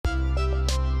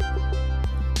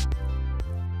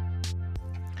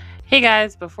Hey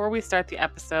guys, before we start the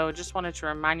episode, just wanted to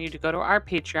remind you to go to our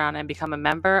Patreon and become a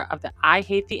member of the I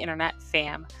Hate the Internet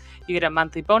fam. You get a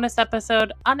monthly bonus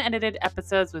episode, unedited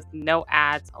episodes with no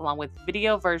ads, along with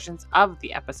video versions of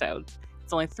the episodes.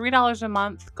 It's only $3 a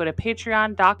month. Go to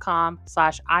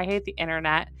patreon.com/I Hate the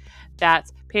Internet.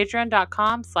 That's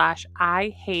patreon.com/I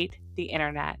Hate the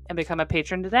Internet and become a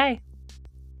patron today.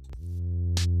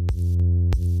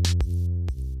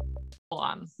 Hold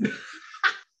on.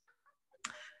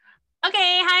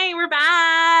 Okay, hi, we're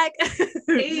back.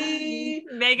 Hey,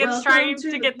 Megan's trying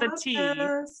to get the tea.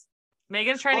 podcast.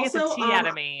 Megan's trying to get the tea out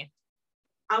of me.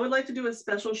 I would like to do a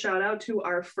special shout out to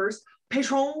our first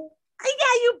patron.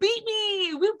 Yeah, you beat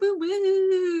me. Woo, woo,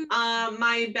 woo.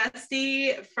 My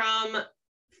bestie from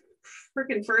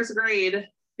freaking first grade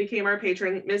became our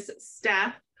patron, Miss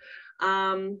Steph.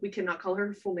 We cannot call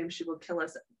her full name. She will kill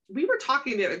us. We were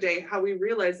talking the other day how we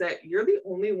realized that you're the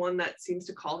only one that seems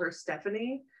to call her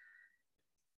Stephanie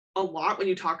a lot when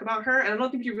you talk about her, and I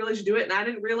don't think you realize you do it, and I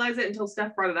didn't realize it until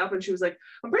Steph brought it up, and she was like,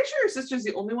 I'm pretty sure your sister's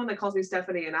the only one that calls me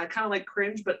Stephanie, and I kind of like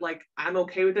cringe, but like I'm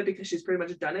okay with it because she's pretty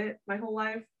much done it my whole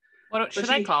life. What should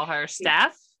I call her?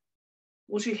 Steph?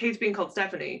 Well, she hates being called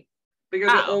Stephanie, but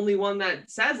you're the only one that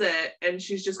says it, and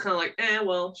she's just kind of like,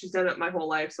 well, she's done it my whole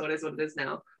life, so it is what it is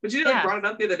now. But she brought it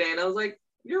up the other day, and I was like,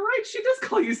 you're right, she does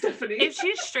call you Stephanie. If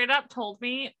she straight up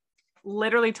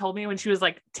literally told me when she was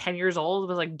like 10 years old,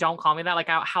 was like, don't call me that, like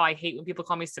how I hate when people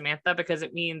call me Samantha because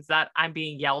it means that I'm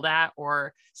being yelled at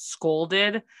or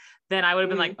scolded, then I would have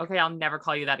been like, okay, I'll never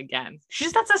call you that again. She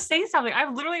just has to say something.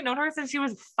 I've literally known her since she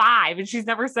was 5 and she's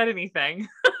never said anything.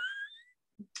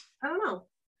 I don't know.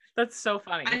 That's so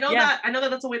funny. I know that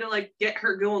that's a way to like get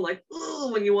her going, like,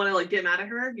 oh, when you want to like get mad at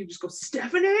her, you just go,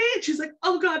 Stephanie, and she's like,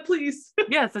 oh God, please.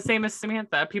 Yeah, it's the same as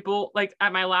Samantha. People like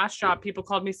at my last job, people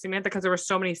called me Samantha because there were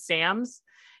so many Sams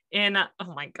in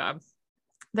oh my God.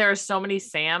 There are so many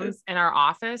Sams in our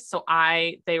office. So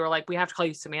they were like, we have to call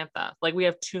you Samantha. Like we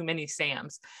have too many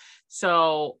Sams.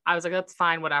 So I was like, that's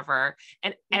fine, whatever.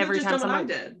 And every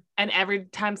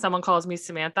time someone calls me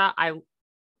Samantha, I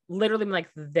literally like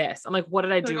this. I'm like, what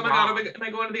did I do? Oh my God, am I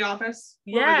going to the office?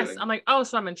 Yes. I'm like, oh,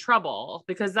 so I'm in trouble,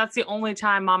 because that's the only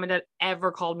time mom and dad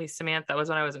ever called me Samantha was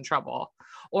when I was in trouble.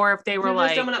 Or if they were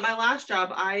like, at my last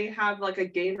job, I have like a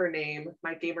gamer name.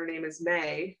 My gamer name is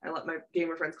May. I let my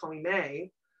gamer friends call me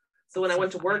May. So when I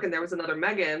went to work and there was another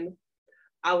Megan,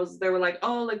 they were like,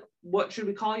 oh, like, what should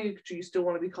we call you? Do you still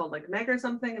want to be called like Meg or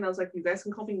something? And I was like, you guys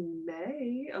can call me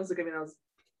May. I was like, I was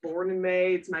born in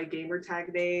May. It's my gamer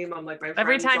tag name. I'm like,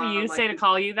 every time you say to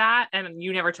call you that, and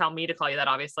you never tell me to call you that,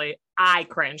 obviously, I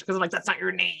cringe because I'm like, that's not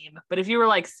your name. But if you were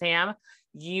like, Sam,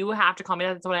 you have to call me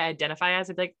that. That's what I identify as.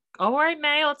 I'd be like, all right,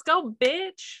 May, let's go,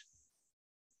 bitch.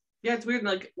 Yeah, it's weird.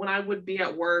 Like when I would be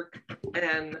at work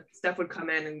and Steph would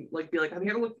come in and like be like, I'm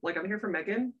here for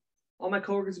Megan. All my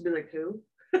coworkers would be like, who?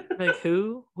 Like,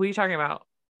 who? Who are you talking about?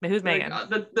 Who's Megan?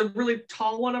 The really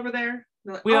tall one over there.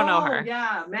 Like, we don't know her.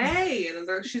 Yeah, May. And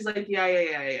then she's like,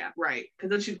 yeah, right. Because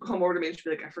then she'd come over to me and she'd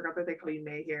be like, I forgot that they call you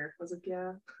May here. I was like,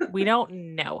 yeah. We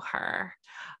don't know her.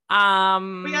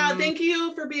 But yeah, thank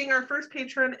you for being our first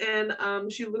patron.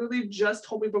 And she literally just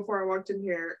told me before I walked in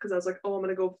here, because I was like, oh, I'm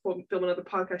gonna go film another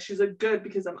podcast. She's like, good,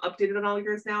 because I'm updated on all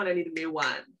yours now and I need a new one.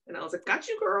 And I was like, got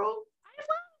you, girl.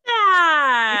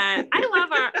 I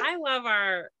love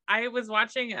our I was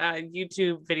watching a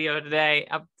YouTube video today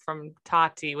from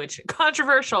Tati, which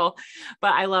controversial,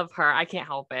 but I love her. I can't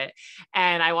help it.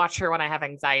 And I watch her when I have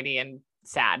anxiety and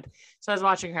sad. So I was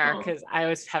watching her because I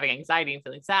was having anxiety and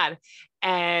feeling sad.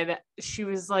 And she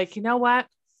was like, you know what?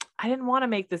 I didn't want to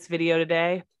make this video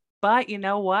today, but you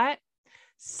know what?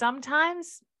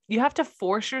 Sometimes you have to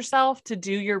force yourself to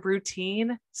do your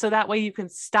routine so that way you can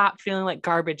stop feeling like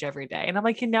garbage every day. And I'm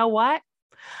like, you know what?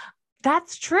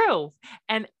 That's true.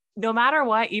 And no matter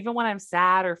what, even when I'm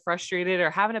sad or frustrated or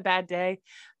having a bad day,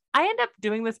 I end up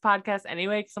doing this podcast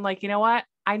anyway, because I'm like, you know what?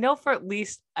 I know for at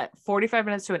least 45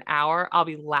 minutes to an hour, I'll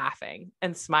be laughing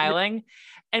and smiling.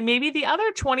 And maybe the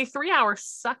other 23 hours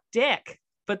suck dick.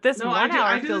 But this 1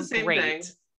 hour feels great. Thing.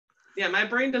 Yeah, my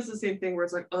brain does the same thing where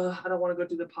it's like, oh, I don't want to go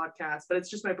do the podcast, but it's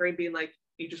just my brain being like,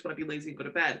 you just want to be lazy and go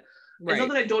to bed. Right. It's not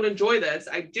that I don't enjoy this.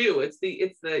 I do. It's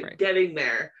the right. Getting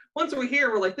there. Once we're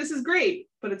here, we're like, this is great,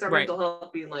 but it's our mental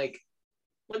health being like,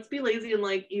 let's be lazy and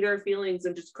like eat our feelings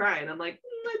and just cry. And I'm like,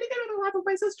 I think I'd rather laugh with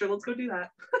my sister. Let's go do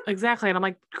that. Exactly. And I'm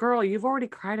like, girl, you've already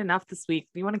cried enough this week.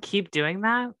 Do you want to keep doing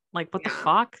that? Like, what the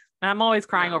fuck? And I'm always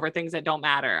crying over things that don't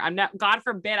matter. I'm not, God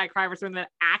forbid I cry over something that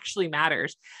actually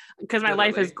matters, because my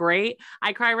life is great.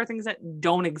 I cry over things that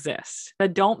don't exist,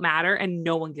 that don't matter, and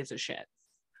no one gives a shit.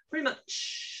 Pretty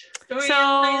much. Story of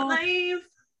my life.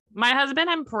 My husband,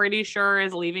 I'm pretty sure,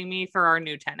 is leaving me for our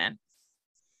new tenant.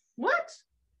 What?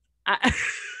 I-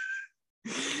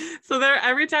 so there,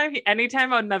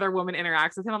 anytime another woman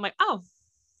interacts with him, I'm like, oh,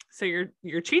 so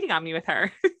you're cheating on me with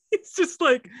her. It's just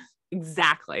like,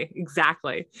 exactly.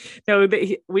 No,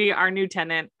 our new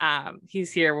tenant,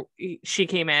 he's here. She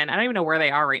came in. I don't even know where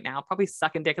they are right now. Probably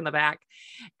sucking dick in the back.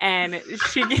 And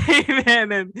she came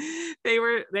in, and they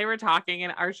were talking,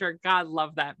 and Archer, God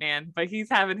love that man, but he's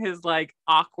having his like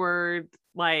awkward,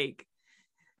 like,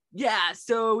 yeah,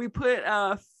 so we put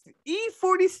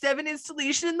E47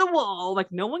 installation in the wall. Like,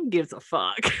 no one gives a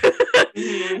fuck.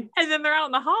 Mm-hmm. And then they're out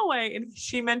in the hallway, and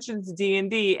she mentions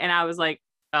D&D, and I was like,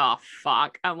 oh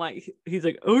fuck. I'm like, he's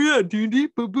like, oh yeah, D&D,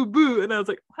 boo boo boo. And I was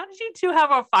like, why did you two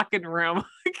have a fucking room?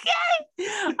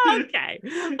 Okay.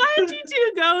 Why did you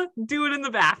two go do it in the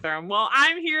bathroom? Well,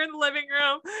 I'm here in the living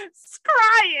room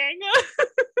crying.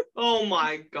 Oh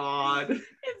my God.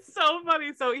 It's so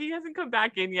funny. So he hasn't come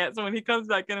back in yet. So when he comes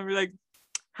back in, I'll be like,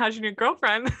 how's your new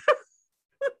girlfriend? Do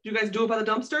you guys do it by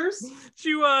the dumpsters?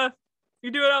 You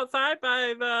do it outside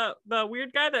by the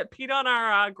weird guy that peed on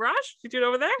our garage? You do it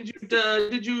over there?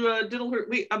 Did you diddle her?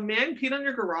 Wait, a man peed on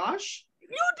your garage?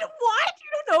 You did what?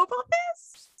 You don't know about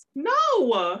this?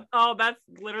 No. Oh, that's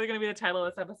literally going to be the title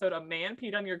of this episode. A man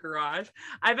peed on your garage.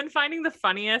 I've been finding the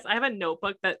funniest. I have a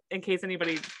notebook that, in case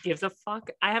anybody gives a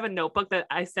fuck, I have a notebook that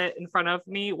I set in front of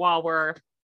me while we're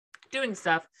doing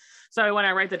stuff. So when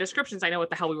I write the descriptions, I know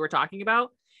what the hell we were talking about.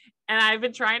 And I've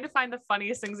been trying to find the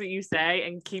funniest things that you say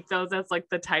and keep those as like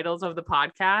the titles of the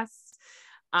podcast.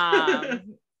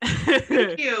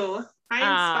 Thank you. I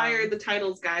inspired the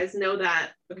titles, guys. Know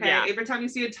that. Okay. Yeah. Every time you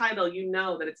see a title, you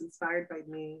know that it's inspired by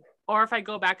me. Or if I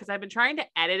go back, because I've been trying to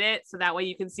edit it so that way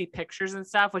you can see pictures and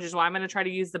stuff, which is why I'm going to try to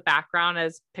use the background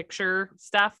as picture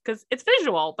stuff because it's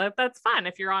visual, but that's fun.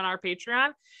 If you're on our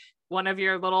Patreon, one of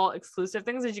your little exclusive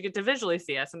things is you get to visually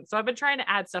see us. And so I've been trying to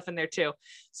add stuff in there too.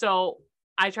 So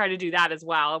I try to do that as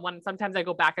well. And when sometimes I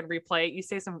go back and replay it, you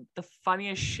say the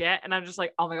funniest shit. And I'm just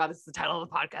like, oh my God, this is the title of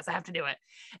the podcast. I have to do it.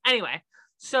 Anyway,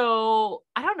 so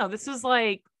I don't know. This was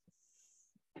like,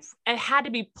 it had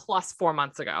to be plus 4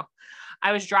 months ago.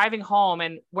 I was driving home,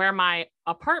 and where my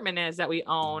apartment is that we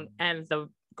own and the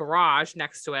garage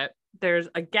next to it, there's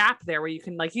a gap there where you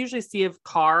can like usually see a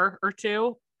car or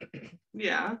two.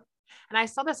 Yeah. And I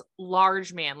saw this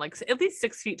large man, like at least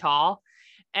 6 feet tall.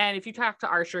 And if you talk to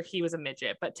Archer, he was a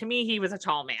midget, but to me, he was a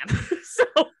tall man. So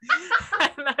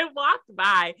and I walked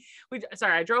by,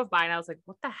 I drove by and I was like,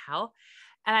 what the hell?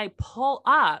 And I pull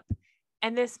up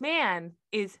and this man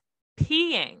is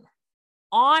peeing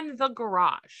on the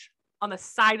garage, on the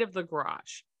side of the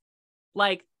garage,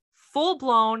 like full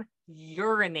blown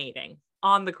urinating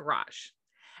on the garage.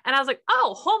 And I was like,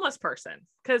 oh, homeless person.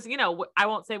 Cause I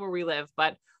won't say where we live,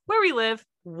 but where we live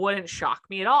wouldn't shock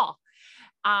me at all.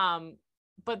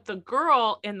 But the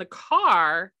girl in the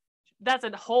car, that's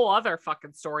a whole other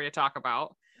fucking story to talk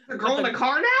about. The girl in the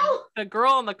car now? The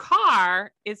girl in the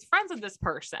car is friends with this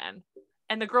person.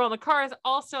 And the girl in the car is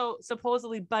also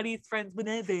supposedly buddies, friends,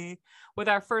 whatever, with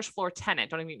our first floor tenant.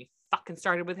 Don't even get me fucking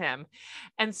started with him.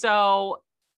 And so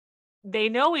they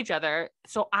know each other.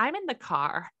 So I'm in the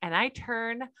car and I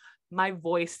turn my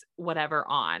voice, whatever,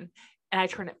 on. And I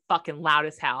turn it fucking loud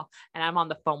as hell. And I'm on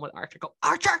the phone with Archer. Go,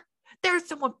 Archer, there's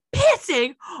someone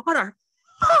pissing on our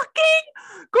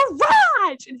fucking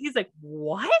garage. And he's like,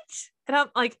 what? And I'm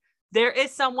like, there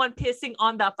is someone pissing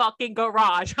on the fucking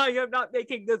garage. I am not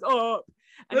making this up.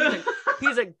 And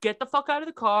he's like, get the fuck out of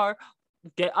the car.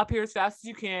 Get up here as fast as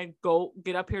you can. Go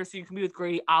get up here so you can be with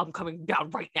Grady. I'm coming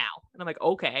down right now. And I'm like,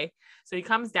 okay. So he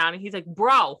comes down and he's like,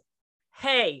 bro,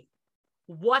 hey,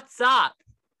 what's up?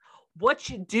 What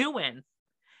you doing?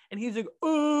 And he's like,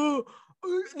 I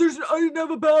didn't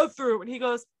have a bathroom. And he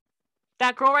goes,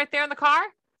 that girl right there in the car,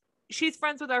 she's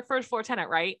friends with our first floor tenant,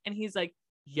 right? And he's like,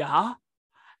 yeah.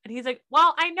 And he's like,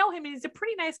 well, I know him and he's a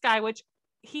pretty nice guy, which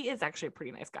he is actually a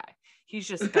pretty nice guy. He's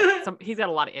just he's got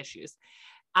a lot of issues.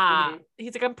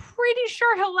 He's like, I'm pretty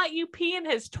sure he'll let you pee in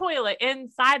his toilet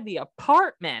inside the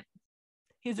apartment.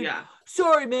 He's like, yeah.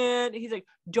 Sorry, man. He's like,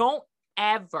 don't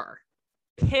ever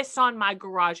piss on my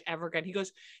garage ever again. He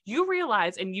goes, you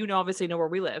realize, and obviously know where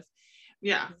we live.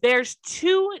 Yeah. There's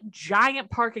 2 giant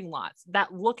parking lots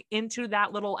that look into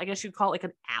that little, I guess you'd call it like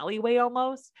an alleyway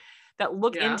almost, that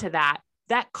look into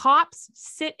that cops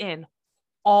sit in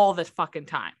all the fucking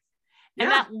time. And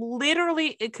that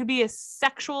literally, it could be a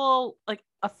sexual like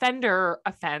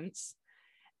offense.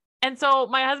 And so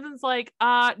my husband's like,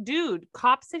 dude,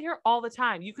 cops sit here all the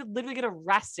time. You could literally get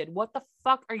arrested. What the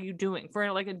fuck are you doing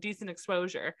for like a decent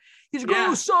exposure? He's like,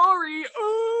 oh, sorry.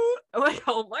 I'm like,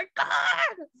 oh my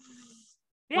God.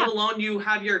 Yeah. Let alone you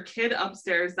have your kid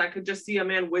upstairs that could just see a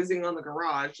man whizzing on the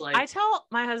garage. Like, I tell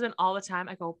my husband all the time,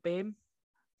 I go, babe,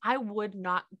 I would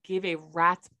not give a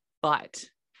rat's butt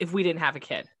if we didn't have a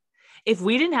kid. If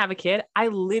we didn't have a kid, I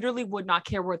literally would not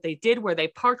care what they did, where they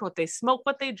parked, what they smoked,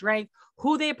 what they drank,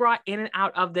 who they brought in and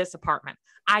out of this apartment.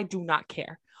 I do not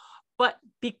care. But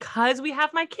because we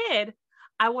have my kid,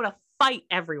 I want to fight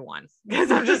everyone because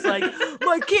I'm just like,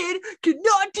 my kid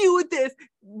cannot deal with this.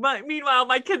 Meanwhile,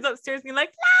 my kid's upstairs being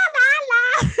like,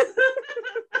 la, la,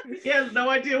 la. he has no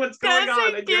idea what's going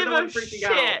on. And you're the one freaking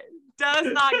out.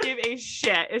 Does not give a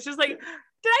shit. It's just like,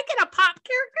 did I get a pop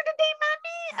character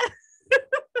today, mommy?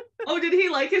 Oh, did he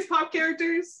like his pop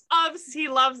characters? He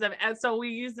loves them. And so we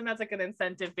use them as like an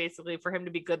incentive basically for him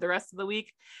to be good the rest of the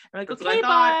week. We're like, That's okay,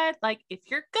 bud, like if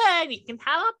you're good, you can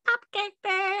have a pop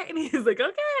character. And he's like,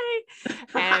 okay.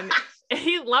 And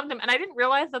he loved them. And I didn't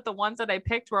realize that the ones that I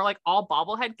picked were like all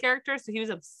bobblehead characters. So he was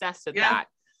obsessed with that.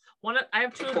 I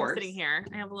have two of them sitting here.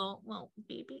 I have a little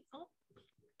baby. Oh.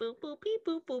 Boop, boop, beep,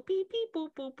 boop, boop, beep, beep, boop,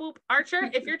 boop, boop. Archer,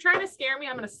 if you're trying to scare me,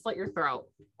 I'm going to slit your throat.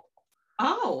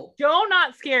 Oh. Do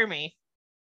not scare me.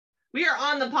 We are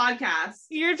on the podcast.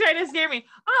 You're trying to scare me.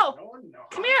 Oh,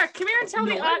 come here and tell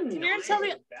the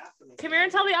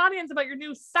audience about your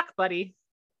new suck buddy.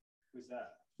 Who's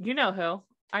that? You know who?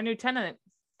 Our new tenant.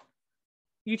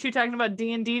 You two talking about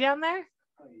D&D down there?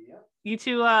 Oh, yeah. You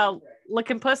two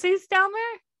licking pussies down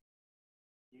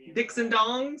there? Dicks and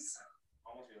dongs.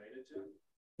 Almost related to?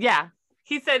 Yeah.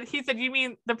 He said, you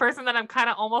mean the person that I'm kind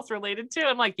of almost related to?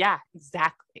 I'm like, yeah,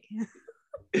 exactly.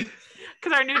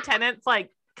 Because our new tenant's like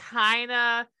kind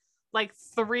of like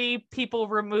 3 people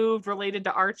removed related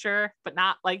to Archer, but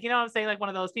not like, you know what I'm saying? Like one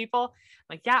of those people.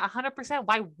 I'm like, yeah, 100%.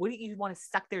 Why wouldn't you want to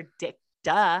suck their dick?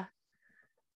 Duh.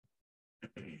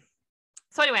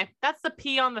 So anyway, that's the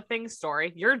pee on the thing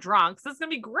story. You're drunk. So this is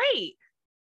going to be great.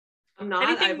 I'm not.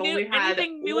 I've only had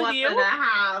anything new one with you? and a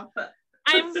half.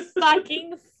 I'm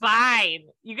fucking fine.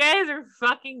 You guys are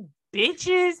fucking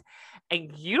bitches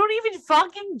and you don't even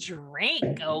fucking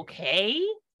drink, okay?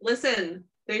 Listen,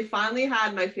 they finally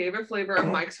had my favorite flavor of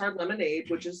Mike's Hard Lemonade,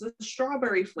 which is the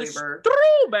strawberry flavor.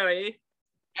 Strawberry.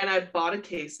 And I bought a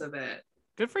case of it.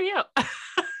 Good for you.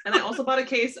 And I also bought a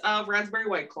case of raspberry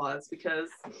White Claws because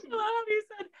I love you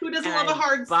said. who doesn't And love I a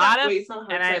hard bought seltzer? a- Wait, it's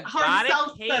not and I hard, hard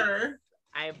bought a seltzer.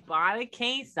 I bought a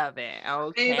case of it,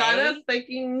 okay? I bought a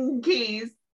fucking case.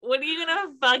 What are you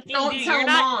gonna fucking Don't do? tell You're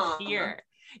not Mom. here.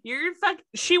 You're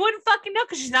she wouldn't fucking know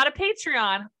because she's not a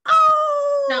Patreon.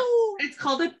 Oh, It's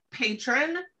called a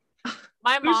patron.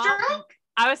 my Who's mom. drunk?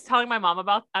 I was telling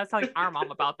our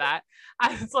mom about that.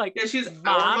 I was like, Yeah, she's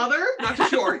Mom? our mother, not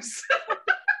just yours.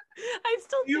 I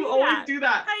still You do always that. do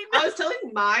that. I know. I was telling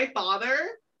my father,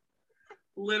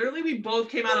 literally, we both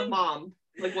came out of mom.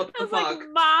 Like, what I the was fuck? like,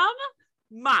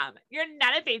 Mom, you're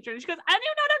not a patron. She goes, I don't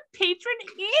even know what a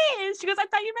patron is. She goes, I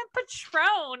thought you meant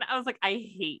Patron. I was like, I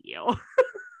hate you.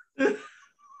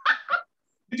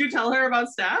 Did you tell her about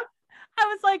Steph? I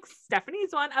was like,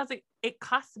 Stephanie's one. I was like, it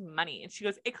costs money. And she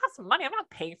goes, it costs money. I'm not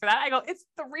paying for that. I go, it's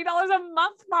 $3 a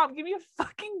month, Mom. Give me a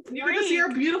fucking break. You get to see our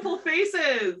beautiful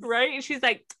faces. Right? And she's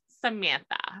like,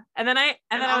 Samantha. And then I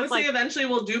was obviously like, eventually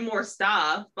we'll do more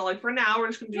stuff. But like for now, we're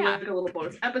just gonna do like a little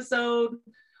bonus episode.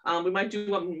 We might do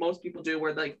what most people do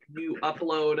where like you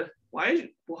upload.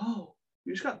 Whoa,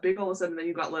 you just got big all of a sudden, then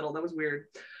you got little. That was weird.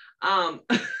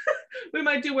 We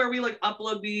might do where we like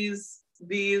upload these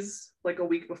like a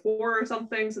week before or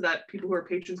something so that people who are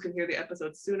patrons can hear the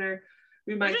episodes sooner.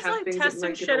 We might just, have like, things that testing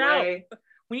might get shit out. away.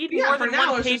 we need Yeah, more for than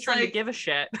now, one it's just patron to like- give a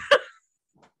shit.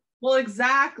 Well,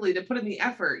 exactly, to put in the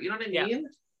effort. You know what I Yeah. mean?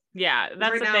 Yeah,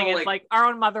 that's Right the now, thing. It's like our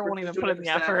own mother we're won't even just put in doing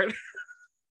the it for Steph. effort.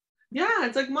 Yeah,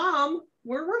 it's like, Mom,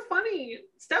 we're funny.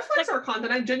 Steph likes our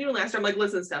content. I genuinely asked her, I'm like,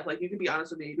 listen, Steph, like, you can be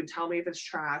honest with me. You can tell me if it's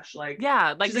trash. Like,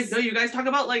 Yeah, like she's like, no, you guys talk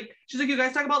about like,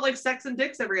 sex and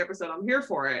dicks every episode. I'm here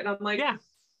for it. And I'm like, yeah.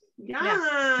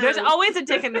 There's always a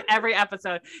dick in every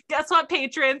episode. Guess what,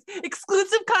 patrons?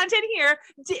 Exclusive content here.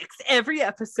 Dicks every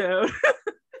episode.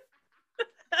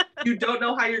 You don't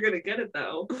know how you're gonna get it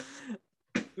though.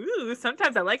 Ooh,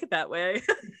 sometimes I like it that way.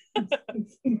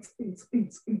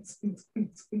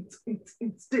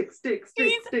 Sticks.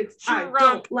 I Drunk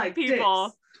don't like people.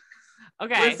 dicks.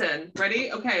 Okay. Listen,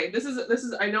 ready? Okay, this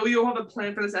is. I know you don't have a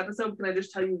plan for this episode. Can I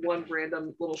just tell you one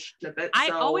random little snippet? I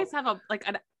always have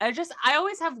I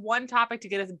always have one topic to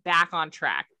get us back on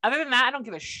track. Other than that, I don't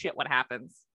give a shit what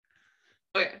happens.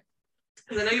 Okay.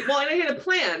 Because I know you had a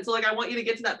plan. So like I want you to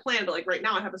get to that plan, but like right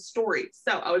now I have a story.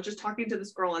 So I was just talking to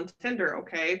this girl on Tinder,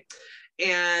 okay?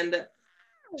 And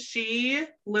she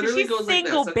literally She's goes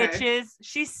single, like this. Okay? bitches.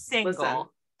 She's single. Listen,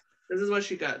 this is what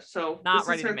she does. So Not this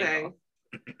ready is her to mingle.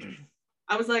 thing.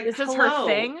 I was like, This is hello. her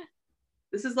thing.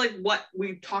 This is like what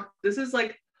we talked. This is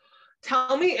like,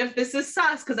 tell me if this is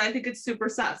sus, because I think it's super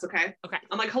sus. Okay. Okay.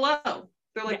 I'm like, hello.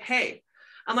 They're like, Yes. hey.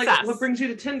 I'm like, Sus. what brings you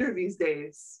to Tinder these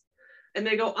days? And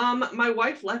they go, my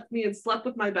wife left me and slept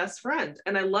with my best friend.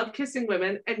 And I love kissing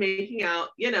women and making out,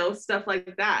 you know, stuff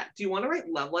like that. Do you want to write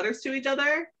love letters to each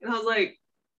other? And I was like,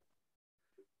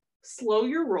 slow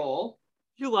your roll.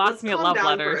 You lost Let's me at calm love down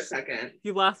for a letters. second.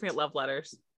 You lost me at love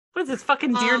letters. What is this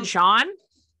fucking Dear John?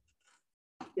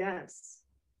 Yes.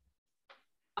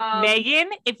 Megan,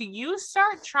 if you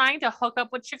start trying to hook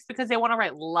up with chicks because they want to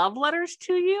write love letters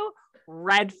to you,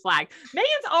 red flag.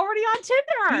 Megan's already on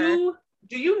Tinder.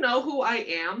 Do you know who I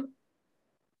am?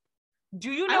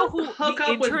 Do you I know don't who hook the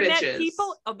up with internet bitches.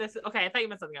 people? Oh, this okay. I thought you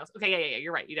meant something else. Okay, yeah.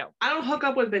 You're right. You don't. I don't hook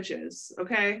up with bitches,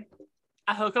 okay?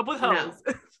 I hook up with No. hoes.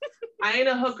 I ain't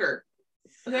a hooker,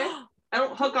 okay? I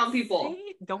don't hook on people.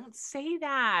 Don't say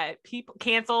that. People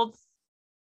canceled.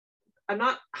 I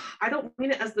don't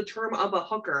mean it as the term of a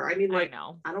hooker. I mean, like, I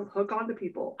know. I don't hook on to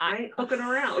people. I ain't hooking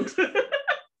around.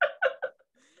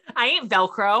 I ain't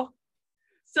Velcro.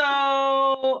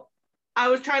 So I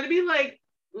was trying to be like,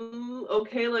 ooh,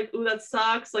 okay, like, ooh, that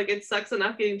sucks. Like, it sucks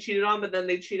enough getting cheated on, but then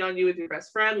they cheat on you with your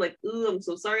best friend. Like, ooh, I'm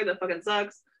so sorry. That fucking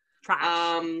sucks.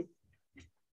 Trash.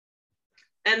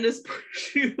 And this,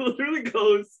 she literally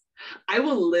goes, I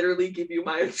will literally give you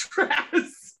my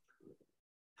address.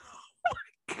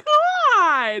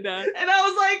 God. And I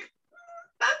was like,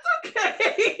 that's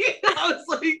okay. I was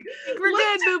like, We're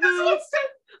good, boo-boo.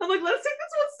 I'm like, let's take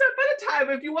this one step at a time.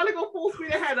 If you want to go full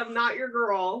speed ahead, I'm not your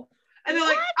girl. And they're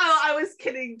like, oh, I was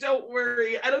kidding. Don't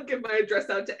worry. I don't give my address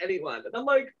out to anyone. And I'm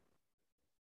like,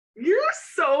 you're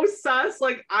so sus.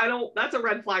 Like, that's a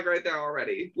red flag right there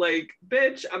already. Like,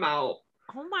 bitch, I'm out.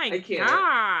 Oh my I can't.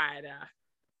 God.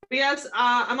 But yes,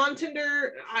 I'm on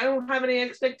Tinder. I don't have any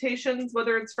expectations,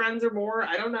 whether it's friends or more.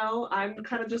 I don't know. I'm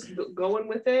kind of just going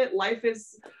with it.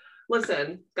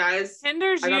 Listen, guys.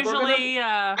 Tinder's usually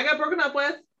I got broken up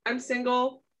with. I'm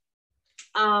single.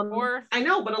 I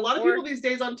know, but a lot of people these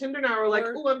days on Tinder now are like,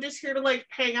 oh, I'm just here to like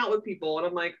hang out with people. And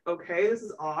I'm like, okay, this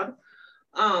is odd.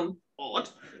 But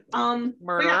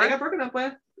yeah, I got broken up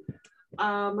with.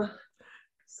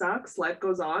 Sucks. Life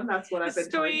goes on. That's what I've been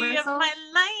telling myself. Story of my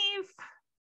life.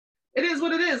 It is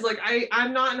what it is. Like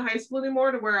I'm not in high school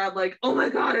anymore to where I'm like, oh my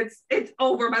God, it's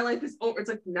over. My life is over. It's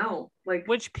like, no. Like,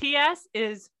 which PS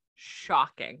is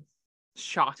shocking.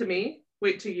 Shocking. To me?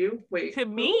 Wait, to you? Wait. To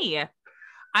me.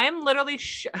 I am literally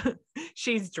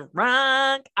she's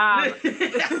drunk. No,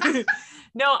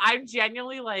 I'm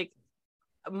genuinely like,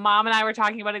 Mom and I were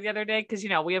talking about it the other day because, you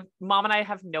know, Mom and I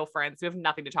have no friends. We have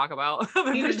nothing to talk about.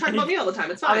 You just talk about me all the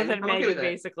time. It's fine. Other than Megan, okay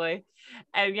basically.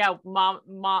 And yeah, mom,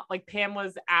 like Pam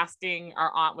was asking,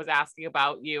 our aunt was asking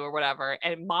about you or whatever.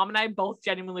 And Mom and I both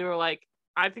genuinely were like,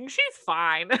 I think she's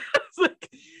fine. It's like,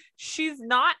 she's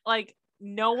not like,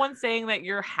 no one's saying that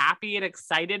you're happy and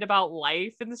excited about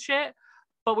life and shit.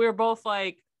 But we were both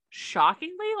like,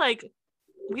 shockingly, like,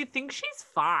 we think she's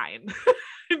fine.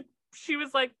 She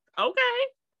was like, okay,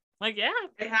 like, yeah.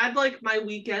 I had like my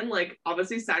weekend, like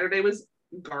obviously Saturday was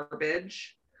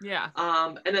garbage. Yeah.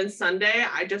 And then Sunday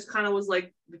I just kind of was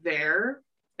like there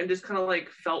and just kind of like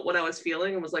felt what I was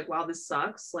feeling and was like, wow, this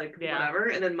sucks, like whatever.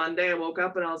 And then Monday I woke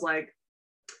up and I was like,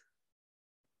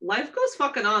 life goes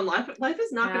fucking on. Life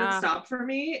is not gonna stop for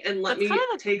me and let me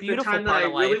take the time that I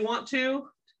really want to.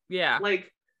 Yeah.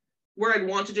 Like where I'd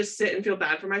want to just sit and feel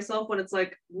bad for myself when it's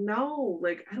like, no,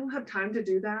 like I don't have time to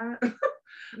do that.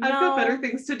 I've got better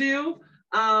things to do.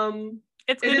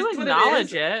 It's good to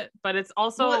acknowledge it, but it's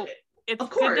also it's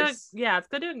good to it's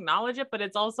good to acknowledge it, but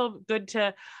it's also good to,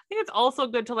 I think it's also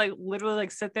good to like literally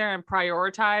like sit there and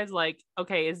prioritize like,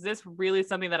 okay, is this really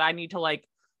something that I need to like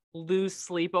lose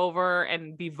sleep over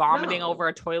and be vomiting over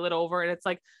a toilet over? And it's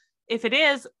like, if it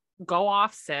is, go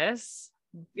off, sis.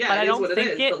 Yeah, but I don't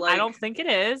think it. Like, I don't think it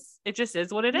is. It just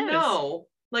is what it is. No,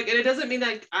 like, and it doesn't mean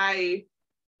like I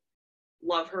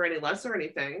love her any less or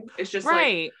anything. It's just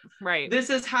right. This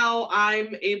is how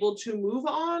I'm able to move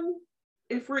on.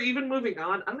 If we're even moving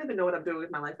on, I don't even know what I'm doing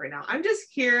with my life right now. I'm just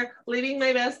here living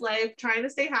my best life, trying to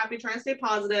stay happy, trying to stay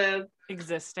positive,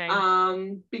 existing.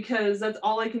 Because that's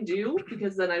all I can do.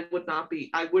 Because then I would not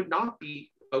be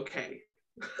okay.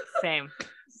 Same.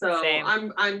 So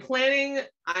I'm planning.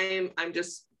 I'm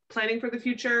just planning for the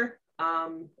future.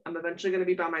 I'm eventually going to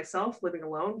be by myself, living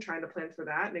alone, trying to plan for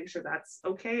that, make sure that's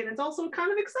okay, and it's also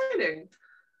kind of exciting.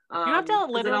 You have to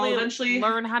literally eventually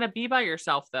learn how to be by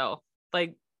yourself, though.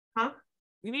 Like,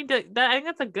 you need to. I think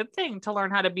that's a good thing to learn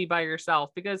how to be by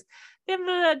yourself, because at the end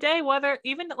of the day, whether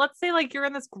even let's say like you're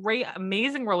in this great,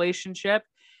 amazing relationship,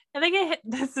 and they get hit.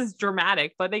 This is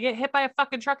dramatic, but they get hit by a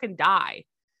fucking truck and die.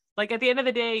 Like, at the end of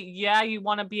the day, yeah, you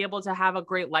want to be able to have a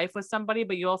great life with somebody,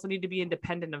 but you also need to be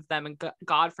independent of them, and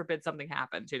God forbid something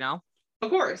happens, you know? Of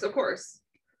course.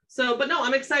 So, but no,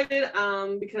 I'm excited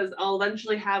because I'll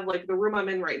eventually have, like, the room I'm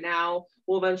in right now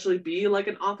will eventually be like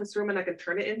an office room, and I can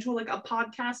turn it into like a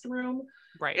podcast room.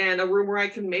 Right. And a room where I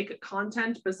can make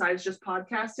content besides just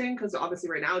podcasting, because obviously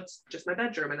right now it's just my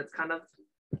bedroom and it's kind of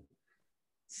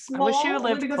small. I wish you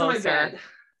lived because closer. of my bed.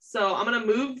 So I'm gonna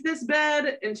move this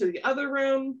bed into the other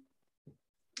room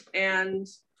and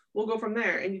we'll go from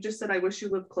there. And you just said I wish you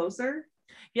lived closer.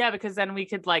 Yeah, because then we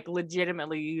could like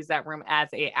legitimately use that room as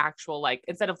a actual, like,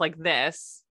 instead of like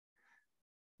this,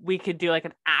 we could do like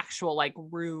an actual like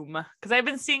room. Because I've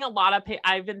been seeing a lot of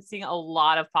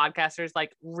podcasters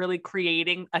like really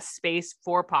creating a space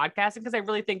for podcasting, because I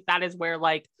really think that is where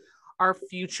like our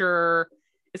future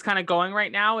is kind of going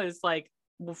right now, is like,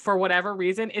 for whatever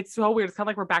reason, it's so weird. It's kind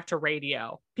of like we're back to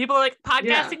radio. People are like,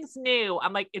 podcasting's new.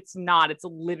 I'm like, it's not. It's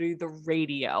literally the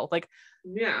radio. Like,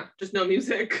 yeah, just no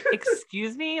music.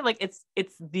 excuse me, like it's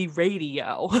the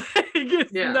radio.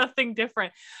 It's nothing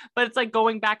different, but it's like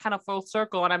going back kind of full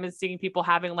circle. And I've been seeing people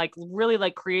having like really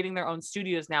like creating their own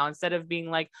studios now, instead of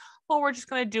being like, oh, we're just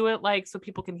gonna do it like so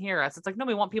people can hear us. It's like, no,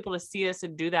 we want people to see us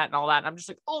and do that and all that. And I'm just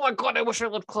like, oh my God, I wish I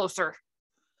lived closer.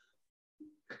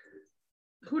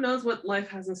 Who knows what life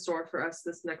has in store for us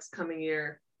this next coming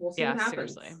year. We'll see what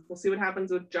happens. Seriously. We'll see what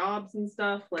happens with jobs and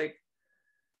stuff. Like,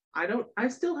 I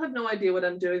still have no idea what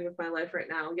I'm doing with my life right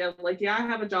now. Yeah, I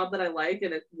have a job that I like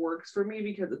and it works for me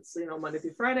because it's, Monday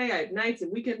through Friday. I have nights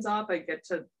and weekends off. I get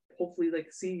to hopefully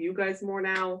like see you guys more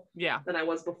now than I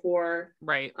was before.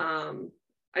 Right.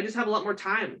 I just have a lot more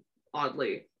time,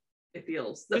 oddly, it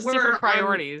feels. There's different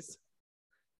priorities.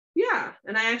 Yeah,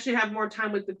 and I actually have more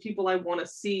time with the people I want to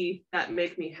see that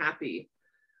make me happy.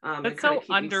 That's so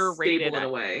underrated in a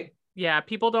way. Yeah,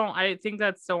 people don't. I think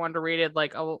that's so underrated.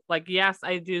 Like, oh, like, yes,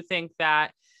 I do think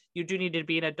that you do need to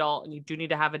be an adult and you do need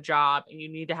to have a job and you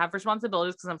need to have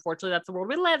responsibilities, because unfortunately that's the world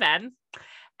we live in.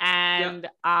 And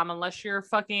unless you're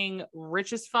fucking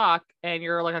rich as fuck and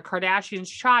you're like a Kardashian's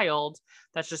child,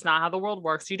 that's just not how the world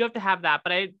works. You do have to have that.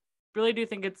 But I really do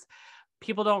think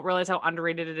people don't realize how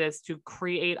underrated it is to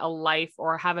create a life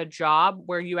or have a job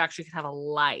where you actually can have a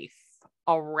life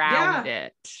around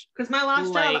it. Because my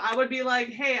last job, I would be like,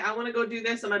 hey, I want to go do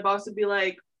this, and my boss would be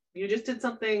like, you just did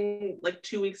something like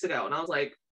 2 weeks ago, and I was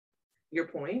like, your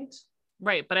point?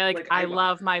 Right. But I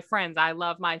love my friends, I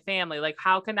love my family. Like,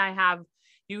 how can I have,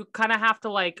 you kind of have to,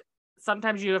 like,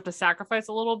 sometimes you have to sacrifice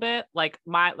a little bit. Like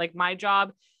my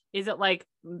job, is it like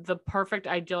the perfect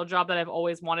ideal job that I've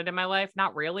always wanted in my life?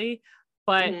 Not really,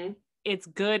 but it's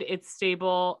good, it's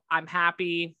stable, I'm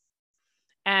happy.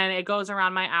 And it goes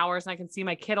around my hours, and I can see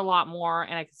my kid a lot more,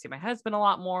 and I can see my husband a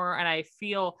lot more, and I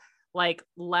feel like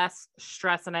less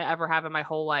stress than I ever have in my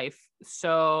whole life.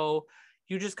 So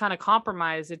you just kind of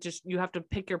compromise. You have to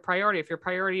pick your priority. If your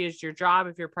priority is your job,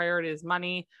 if your priority is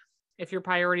money, if your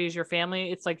priority is your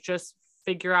family, it's like, just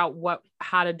figure out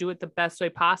how to do it the best way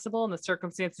possible in the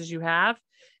circumstances you have,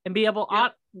 and be able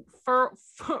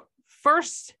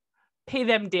first pay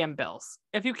them damn bills.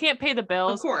 If you can't pay the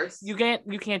bills, of course, you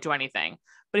can't do anything.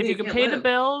 But if you can pay the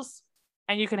bills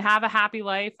and you can have a happy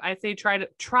life, I say try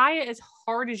it as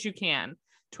hard as you can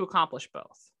to accomplish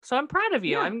both. So I'm proud of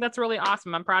you. I think that's really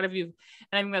awesome. I'm proud of you. And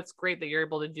I think that's great that you're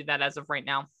able to do that as of right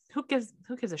now. Who gives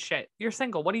a shit? You're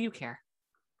single. What do you care?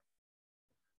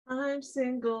 I'm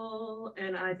single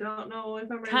and I don't know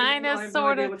if I'm ready kind of,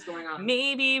 sort of, what's going on.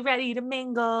 Maybe ready to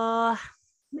mingle.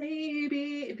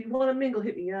 Maybe if you want to mingle,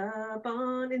 hit me up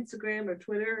on Instagram or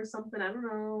Twitter or something. I don't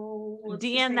know.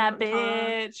 DM that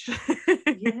bitch.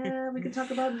 Yeah, we can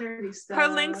talk about nerdy stuff. Her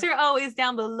links are always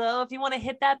down below if you want to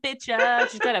hit that bitch up.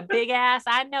 She's got a big ass.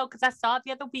 I know, because I saw it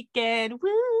the other weekend. Woo!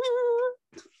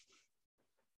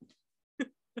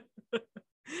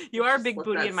 You are a big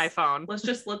booty in my phone. Let's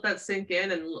just let that sink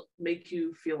in and make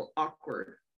you feel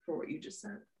awkward for what you just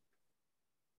said.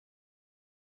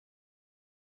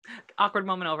 Awkward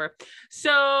moment over. So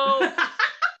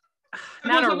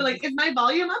now I'm like, is my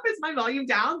volume up? Is my volume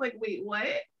down? Like, wait, what?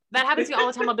 That happens to me all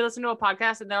the time. I'll be listening to a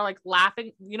podcast and they're like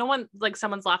laughing. You know, when like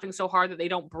someone's laughing so hard that they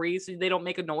don't breathe, so they don't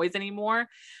make a noise anymore.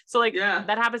 So like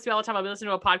that happens to me all the time. I'll be listening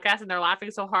to a podcast and they're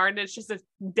laughing so hard and it's just a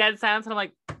dead silence. And I'm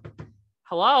like,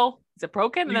 hello, is it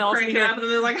broken? And then all of a sudden and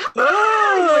they're like,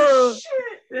 oh,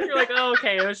 shit. You're like, oh,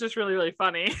 okay, it was just really, really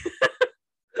funny.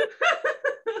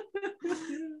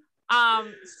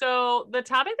 So the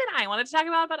topic that I wanted to talk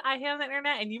about I Hate on the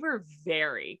Internet, and you were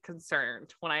very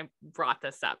concerned when I brought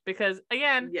this up because,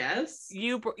 again, yes,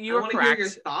 you were correct. Hear your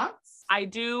thoughts. I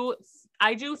do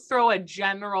I do throw a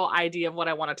general idea of what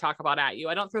I want to talk about at you.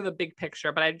 I don't throw the big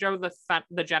picture, but I throw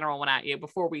the general one at you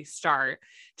before we start,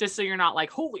 just so you're not like,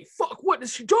 holy fuck, what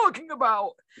is she talking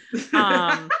about?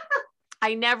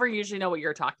 I never usually know what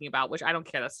you're talking about, which I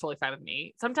don't care. That's totally fine with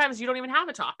me. Sometimes you don't even have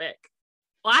a topic.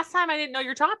 Last time I didn't know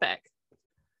your topic.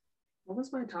 What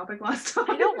was my topic last time?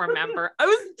 I don't remember. I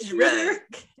was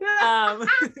drunk.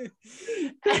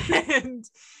 And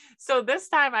so this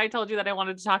time I told you that I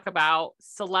wanted to talk about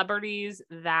celebrities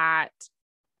that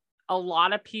a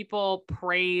lot of people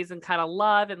praise and kind of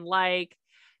love and like,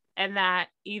 and that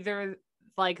either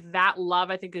like that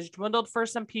love I think is dwindled for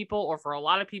some people or for a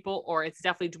lot of people, or it's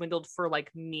definitely dwindled for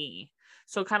like me.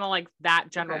 So kind of like that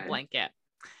general blanket.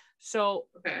 So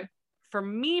for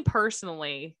me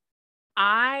personally,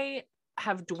 I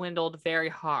have dwindled very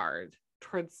hard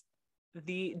towards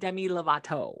the Demi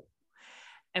Lovato.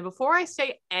 And before I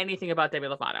say anything about Demi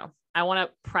Lovato, I want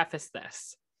to preface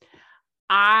this.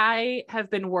 I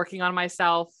have been working on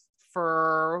myself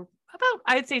for about,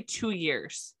 I'd say 2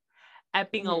 years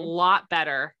at being a lot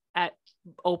better at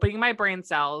opening my brain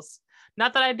cells.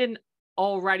 Not that I didn't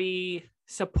already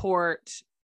support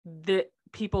the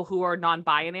people who are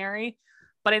non-binary,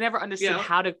 but I never understood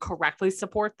how to correctly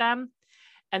support them.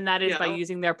 And that is by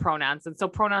using their pronouns. And so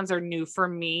pronouns are new for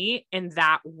me in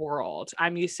that world.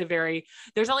 I'm used to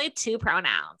there's only 2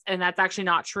 pronouns, and that's actually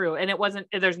not true. And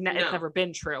it's never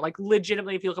been true. Like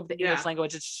legitimately, if you look up the English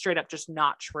language, it's straight up just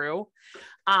not true.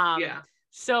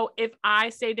 So if I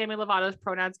say Demi Lovato's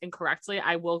pronouns incorrectly,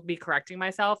 I will be correcting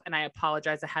myself, and I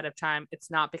apologize ahead of time.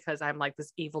 It's not because I'm like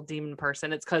this evil demon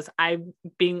person. It's because I'm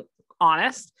being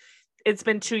honest. It's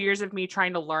been 2 years of me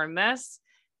trying to learn this.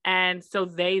 And so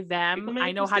they, them,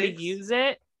 I know how to use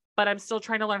it, but I'm still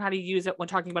trying to learn how to use it when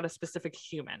talking about a specific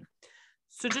human.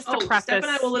 So just to preface. Steph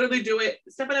and I will literally do it.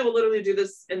 Steph and I will literally do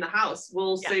this in the house.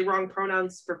 We'll say wrong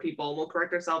pronouns for people, and we'll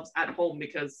correct ourselves at home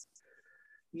because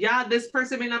this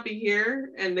person may not be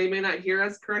here and they may not hear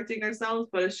us correcting ourselves,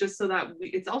 but it's just so that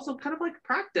it's also kind of like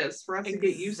practice for us to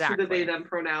get used to the they, them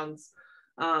pronouns.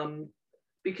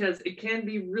 Because it can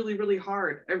be really, really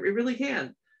hard. It really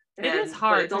can. It is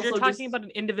hard because you're talking about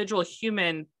an individual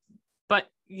human, but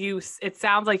it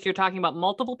sounds like you're talking about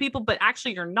multiple people, but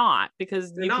actually you're not,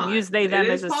 because you can use they, them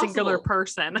as a singular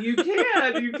person. You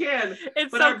can.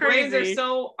 It's but so our crazy.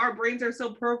 brains are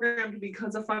so programmed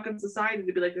because of fucking society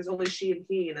to be like, there's only she and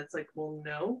he. And it's like, well,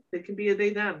 no, they can be a they,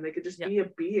 them. They could just be a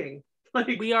being. Like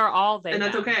we are all they, and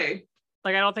that's them. Okay.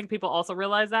 Like, I don't think people also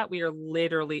realize that we are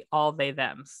literally all they,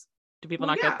 thems. Do people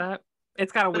not get that?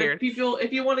 It's kind of weird.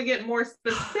 If you want to get more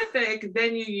specific,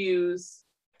 then you use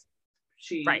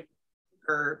she,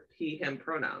 her, he, him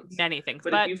pronouns. Many things.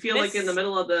 But if you feel like in the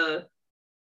middle of the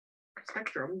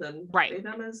spectrum, then they,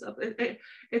 them is up.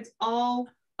 It's all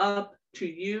up to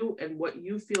you and what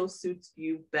you feel suits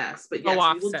you best. But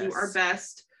yes, we will do our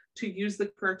best to use the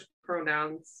correct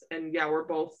pronouns. And we're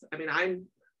both. I mean,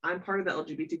 I'm part of the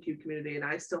LGBTQ community, and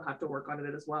I still have to work on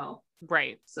it as well.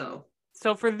 Right. So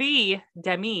for the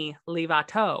Demi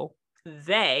Lovato,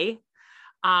 they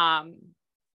are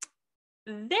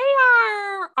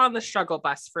on the struggle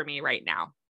bus for me right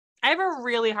now. I have a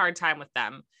really hard time with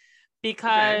them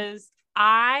because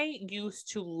I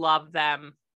used to love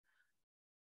them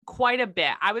quite a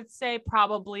bit. I would say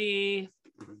probably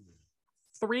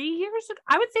 3 years ago.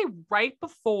 I would say right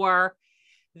before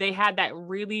they had that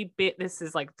really big, this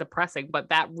is like depressing,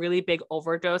 but that really big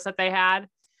overdose that they had.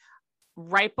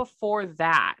 Right before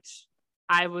that,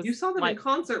 You saw them in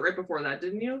concert right before that,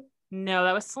 didn't you? No,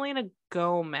 that was Selena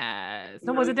Gomez.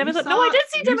 No, was it Demi Lovato? No, I did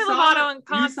see Demi Lovato in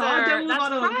concert. You saw Demi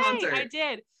Lovato in concert. I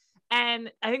did. And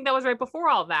I think that was right before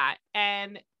all that.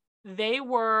 And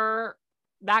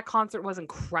that concert was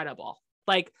incredible.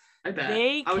 Like,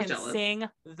 they can sing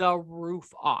the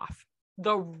roof off.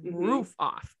 Roof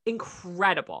off.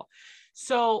 Incredible.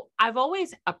 So I've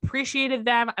always appreciated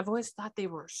them. I've always thought they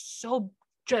were so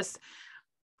just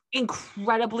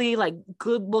incredibly like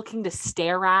good looking to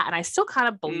stare at, and I still kind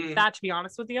of believe that, to be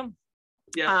honest with you.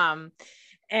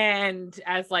 And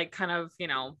as like kind of,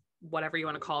 whatever you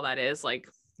want to call that is, like,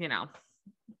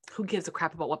 who gives a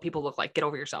crap about what people look like? Get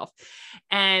over yourself.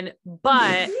 But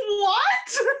what?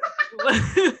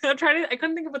 I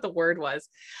couldn't think of what the word was.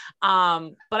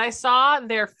 But I saw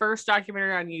their first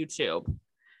documentary on YouTube,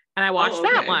 and I watched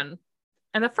that one.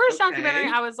 And the first documentary,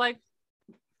 I was like,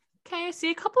 okay, I see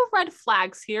a couple of red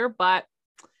flags here, but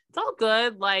it's all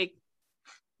good. Like,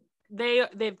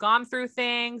 they've gone through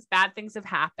things, bad things have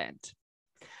happened.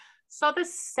 Saw the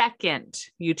second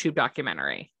YouTube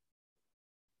documentary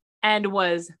and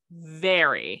was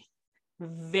very,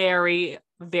 very,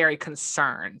 very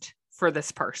concerned for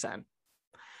this person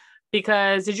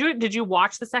because did you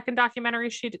watch the second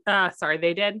documentary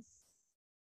they did?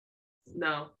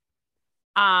 No.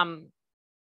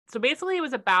 So basically it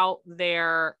was about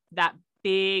that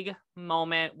big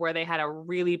moment where they had a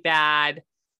really bad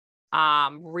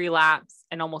relapse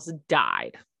and almost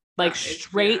died. Like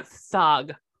straight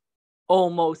thug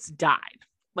almost died.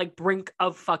 Like brink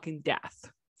of fucking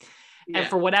death. Yeah. And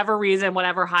for whatever reason,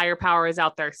 whatever higher power is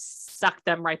out there, sucked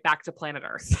them right back to planet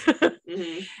Earth.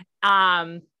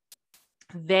 Mm-hmm.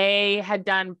 They had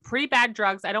done pretty bad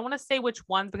drugs. I don't want to say which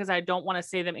ones because I don't want to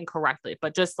say them incorrectly,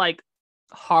 but just like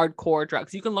hardcore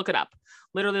drugs. You can look it up.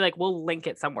 Literally, like we'll link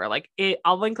it somewhere.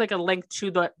 I'll link like a link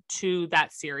to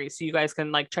that series so you guys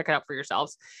can like check it out for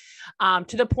yourselves. To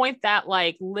the point that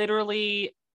like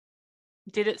literally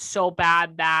did it so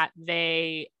bad that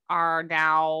they are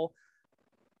now,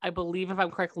 I believe if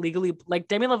I'm correct, legally, like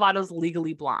Demi Lovato's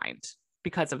legally blind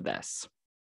because of this.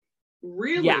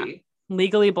 Really? Yeah,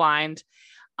 legally blind.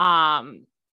 And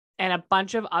a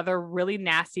bunch of other really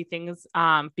nasty things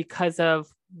because of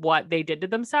what they did to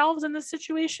themselves in this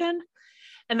situation.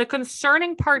 And the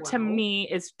concerning part to me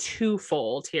is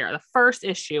twofold here. The first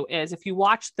issue is if you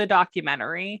watch the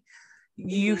documentary,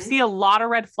 you see a lot of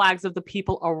red flags of the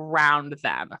people around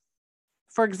them.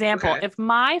 For example, if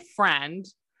my friend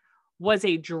was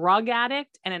a drug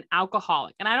addict and an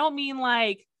alcoholic, and I don't mean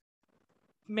like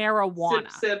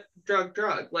marijuana. Sip, drug.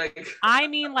 Like I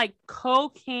mean like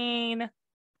cocaine,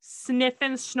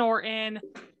 sniffing, snorting,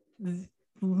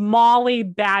 Molly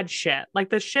bad shit.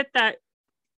 Like the shit that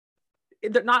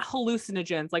they're not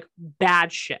hallucinogens, like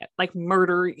bad shit, like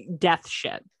murder, death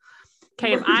shit.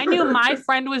 Okay, if I knew my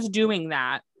friend was doing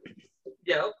that,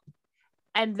 yep,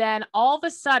 and then all of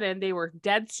a sudden they were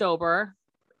dead sober,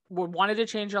 wanted to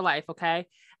change their life, okay,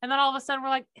 and then all of a sudden we're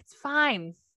like, it's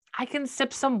fine, I can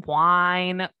sip some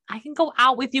wine, I can go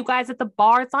out with you guys at the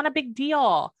bar, it's not a big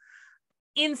deal.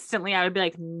 Instantly, I would be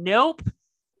like, nope.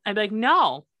 I'd be like,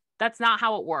 no, that's not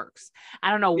how it works. I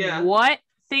don't know I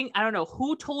don't know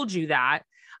who told you that.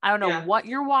 I don't know what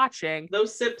you're watching.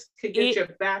 Those sips could get you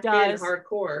back in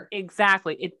hardcore.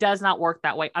 Exactly. It does not work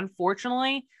that way,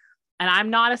 unfortunately. And I'm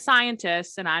not a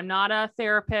scientist and I'm not a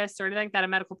therapist or anything like that, a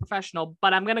medical professional,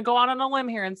 but I'm going to go out on a limb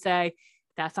here and say,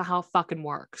 that's not how it fucking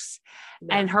works.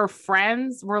 Yeah. And her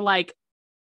friends were like,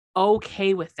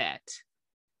 okay with it.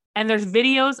 And there's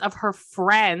videos of her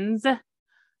friends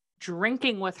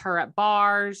drinking with her at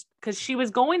bars because she was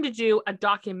going to do a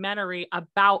documentary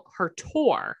about her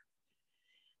tour.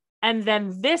 And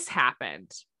then this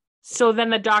happened. So then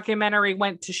the documentary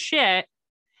went to shit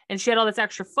and she had all this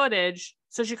extra footage.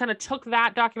 So she kind of took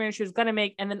that documentary she was going to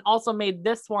make and then also made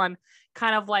this one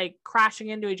kind of like crashing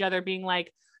into each other, being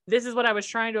like, this is what I was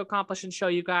trying to accomplish and show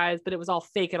you guys, but it was all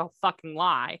fake and all fucking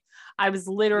lie. I was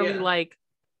literally like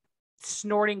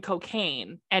snorting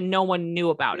cocaine and no one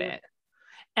knew about it.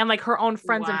 And like her own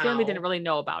friends and family didn't really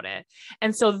know about it.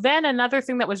 And so then another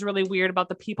thing that was really weird about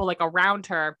the people like around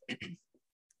her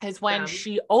is when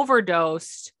she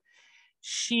overdosed,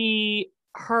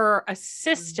 her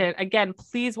assistant, again,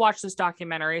 please watch this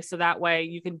documentary so that way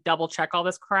you can double check all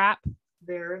this crap.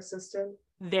 Their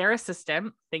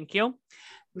assistant, thank you.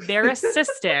 Their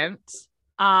assistant,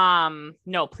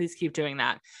 no, please keep doing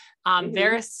that.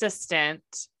 Their assistant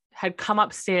had come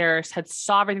upstairs, had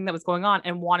saw everything that was going on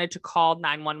and wanted to call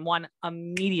 911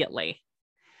 immediately,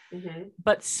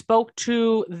 but spoke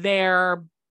to their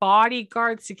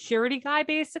bodyguard security guy,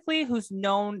 basically, who's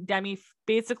known Demi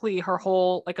basically her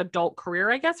whole like adult career,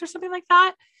 I guess, or something like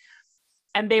that.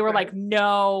 And they were like,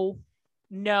 no,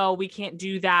 we can't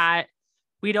do that.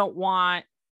 We don't want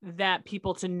that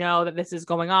people to know that this is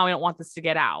going on. We don't want this to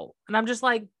get out. And I'm just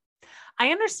like, I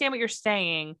understand what you're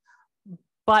saying,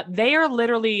 but they are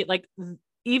literally like,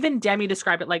 even Demi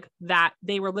described it like that.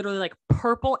 They were literally like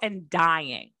purple and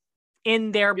dying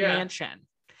in their mansion.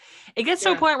 It gets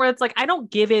to a point where it's like, I don't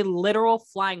give a literal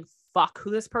flying fuck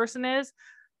who this person is.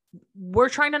 We're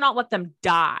trying to not let them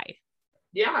die.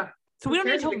 Yeah. So we don't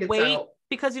need to wait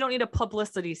because you don't need a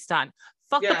publicity stunt.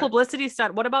 Fuck the publicity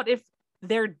stunt. What about if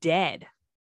they're dead?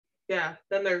 Yeah.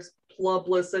 Then there's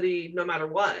publicity no matter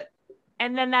what.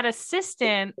 And then that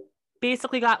assistant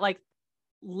basically got like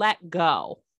let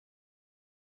go.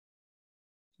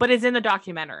 But is in the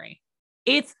documentary.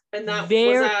 It's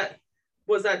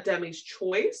was that Demi's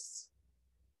choice?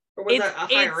 Or was that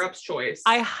a higher up's choice?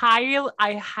 I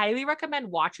highly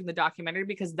recommend watching the documentary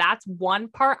because that's one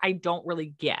part I don't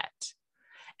really get.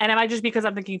 And it might just because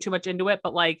I'm thinking too much into it,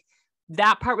 but like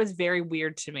that part was very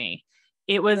weird to me.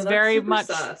 It was very much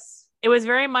sus. It was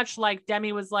very much like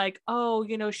Demi was like, oh,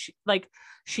 you know,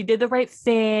 she did the right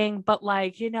thing, but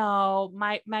like, you know,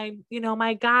 my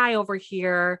guy over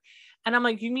here, And I'm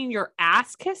like, you mean your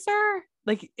ass kisser?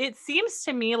 Like, it seems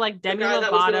to me like The Demi guy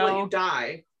that was gonna let Lovato. you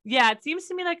die. Yeah, it seems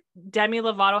to me like Demi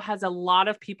Lovato has a lot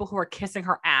of people who are kissing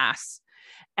her ass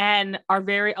and are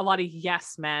a lot of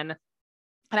yes men.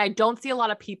 And I don't see a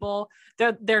lot of people.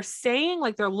 They're saying,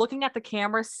 like, they're looking at the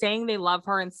camera, saying they love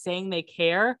her and saying they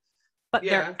care, but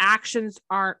their actions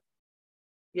aren't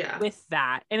with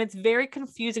that. And it's very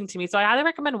confusing to me. So I highly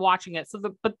recommend watching it.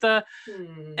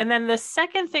 And then the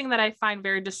second thing that I find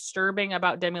very disturbing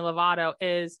about Demi Lovato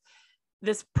is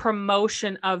this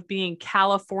promotion of being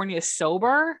California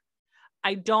sober.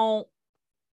 I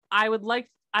would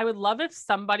love if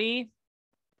somebody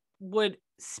would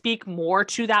speak more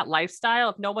to that lifestyle.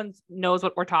 If no one knows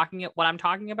what I'm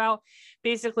talking about,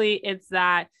 basically it's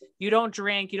that you don't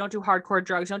drink, you don't do hardcore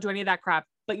drugs, you don't do any of that crap,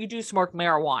 but you do smoke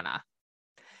marijuana.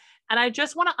 And I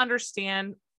just want to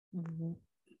understand.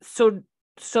 So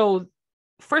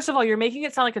first of all, you're making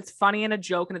it sound like it's funny and a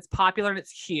joke and it's popular and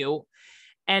it's cute.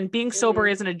 And being sober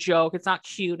isn't a joke. It's not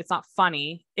cute. It's not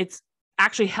funny. It's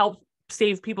actually helped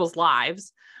save people's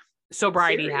lives.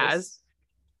 Sobriety has.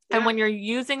 Yeah. And when you're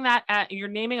using that, you're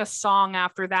naming a song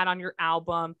after that on your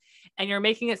album, and you're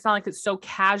making it sound like it's so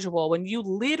casual when you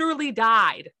literally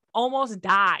almost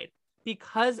died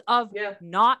because of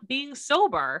not being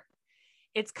sober.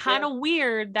 It's kind of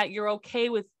weird that you're okay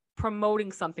with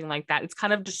promoting something like that. It's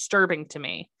kind of disturbing to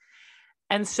me.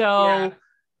 And so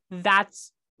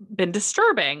that's been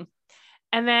disturbing.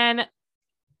 And then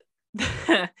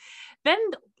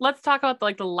let's talk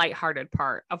about the lighthearted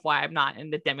part of why I'm not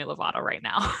into Demi Lovato right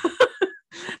now.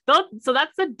 So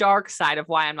that's the dark side of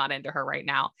why I'm not into her right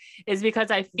now, is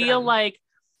because I feel like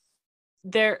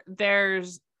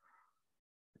there's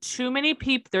too many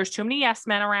people, there's too many yes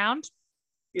men around.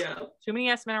 Yeah. Too many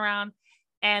yes men around.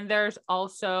 And there's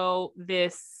also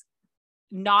this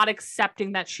not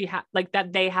accepting that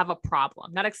that they have a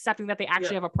problem, not accepting that they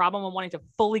actually have a problem and wanting to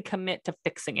fully commit to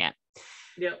fixing it.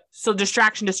 Yeah. So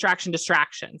distractions.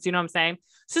 You know what I'm saying?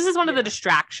 So this is one of the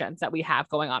distractions that we have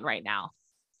going on right now.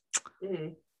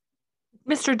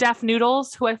 Mr. Deaf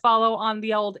Noodles, who I follow on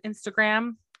the old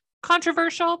Instagram,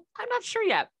 controversial. I'm not sure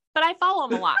yet, but I follow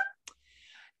him a lot.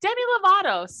 Demi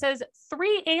Lovato says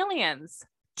 3 aliens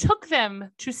took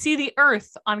them to see the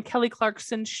Earth on Kelly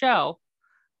Clarkson's show.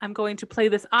 I'm going to play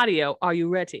this audio. Are you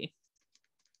ready?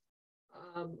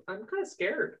 I'm kind of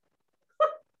scared.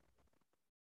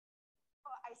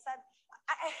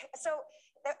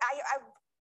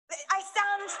 I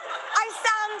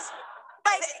sound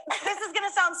like this is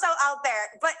gonna sound so out there,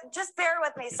 but just bear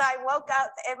with me. So I woke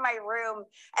up in my room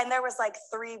and there was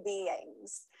 3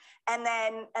 beings, and they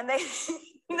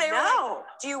were like,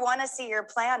 "Do you want to see your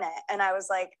planet?" And I was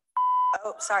like,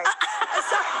 "Oh, sorry."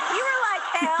 You were like,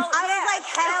 "Hell yeah." I was like,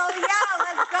 "Hell yeah,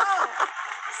 let's go."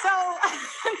 So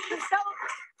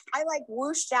I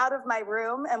whooshed out of my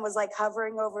room and was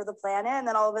hovering over the planet, and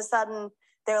then all of a sudden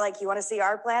they're like, "You want to see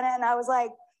our planet?" And I was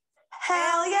like,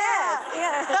 "Hell yeah."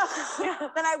 So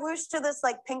then I whooshed to this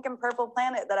pink and purple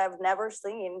planet that I've never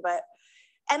seen. So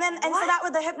that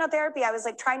with the hypnotherapy, I was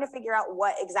trying to figure out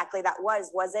what exactly that was.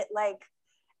 Was it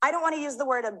I don't want to use the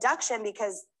word abduction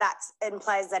because that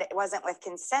implies that it wasn't with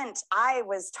consent. I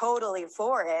was totally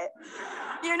for it.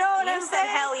 You know what I'm saying?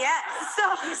 Hell yes.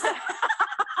 So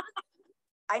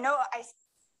I know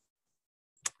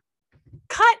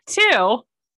Cut to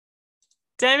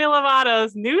Demi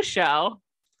Lovato's new show,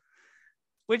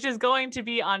 which is going to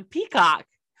be on Peacock,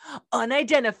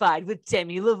 Unidentified with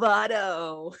Demi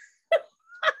Lovato.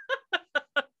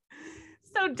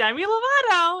 So Demi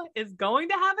Lovato is going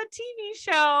to have a TV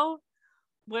show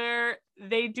where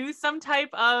they do some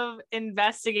type of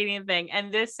investigating thing.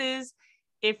 And this is,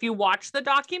 if you watch the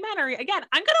documentary, again,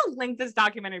 I'm going to link this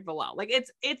documentary below.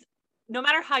 It's no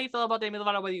matter how you feel about Demi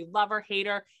Lovato, whether you love her, hate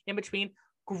her, in between,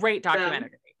 great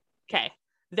documentary. Okay.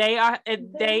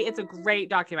 It's a great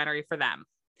documentary for them.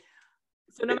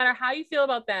 So no matter how you feel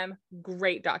about them,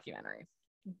 great documentary.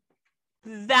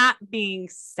 That being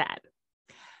said,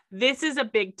 this is a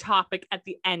big topic at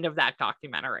the end of that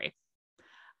documentary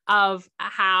of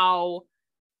how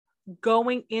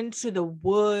going into the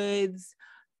woods,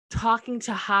 talking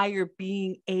to higher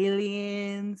being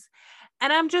aliens.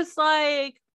 And I'm just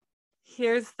like,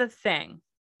 here's the thing.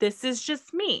 This is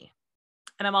just me.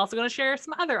 And I'm also going to share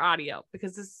some other audio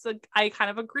because I kind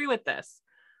of agree with this.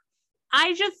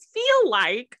 I just feel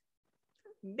like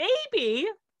maybe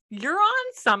you're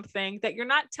on something that you're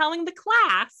not telling the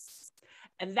class,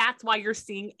 and that's why you're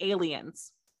seeing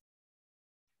aliens.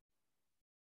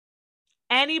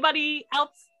 Anybody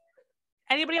else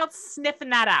sniffing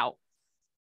that out?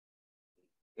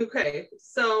 Okay,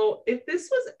 so if this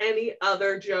was any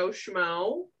other Joe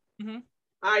Schmo,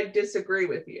 I disagree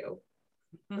with you.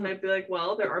 Mhm. And I'd be like,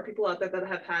 well, there are people out there that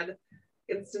have had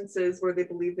instances where they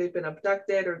believe they've been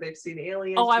abducted or they've seen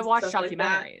aliens. Oh, I and watched stuff like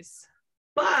that. documentaries.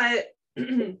 But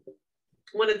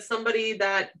when it's somebody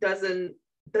that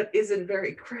isn't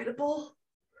very credible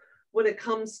when it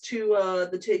comes to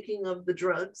the taking of the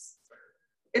drugs,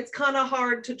 it's kind of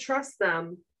hard to trust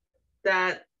them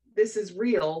that this is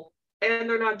real, and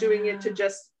they're not doing it to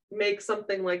just make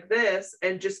something like this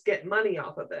and just get money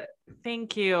off of it.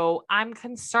 Thank you. I'm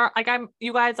concerned. Like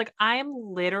you guys, like I'm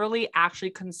literally actually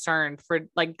concerned for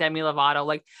like Demi Lovato.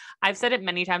 Like I've said it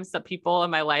many times to people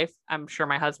in my life. I'm sure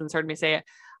my husband's heard me say it.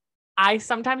 I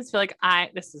sometimes feel like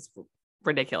this is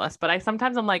ridiculous, but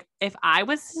I'm like, if I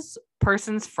was this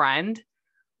person's friend,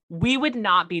 we would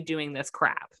not be doing this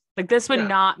crap. Like this would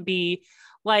not be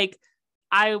like,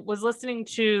 I was listening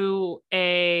to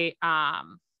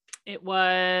it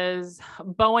was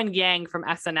Bowen Yang from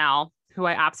SNL, who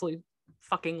I absolutely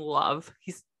fucking love.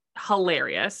 He's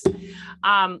hilarious.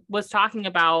 Was talking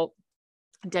about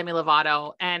Demi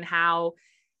Lovato and how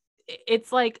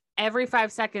it's like every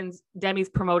 5 seconds, Demi's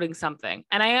promoting something.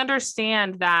 And I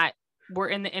understand that we're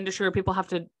in the industry where people have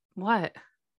to, what?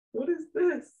 What is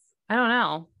this? I don't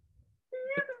know.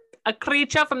 A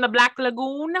creature from the Black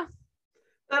Lagoon?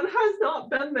 That has not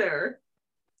been there.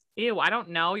 Ew, I don't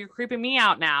know. You're creeping me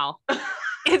out now.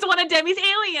 It's one of Demi's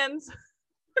aliens.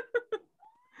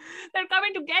 They're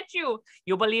coming to get you.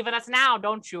 You believe in us now,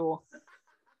 don't you?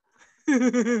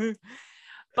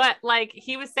 But like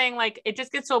he was saying, like it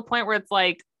just gets to a point where it's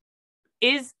like,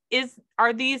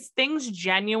 are these things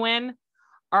genuine,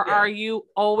 or are you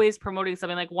always promoting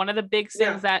something? Like one of the big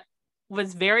things that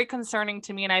was very concerning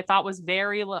to me, and I thought was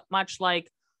very much like,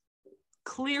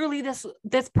 clearly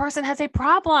this person has a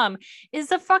problem, is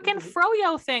the fucking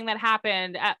froyo thing that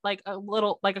happened at like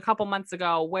a couple months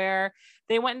ago, where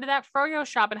they went into that froyo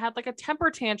shop and had like a temper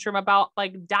tantrum about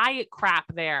like diet crap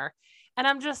there. And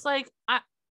I'm just like,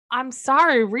 I'm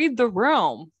sorry, read the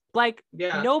room. Like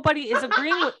nobody is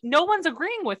no one's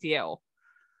agreeing with you,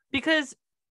 because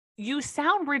you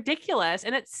sound ridiculous.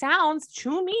 And it sounds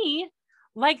to me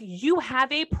like you have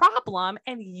a problem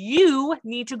and you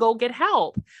need to go get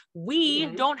help. We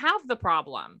don't have the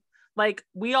problem. Like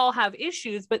we all have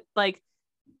issues, but like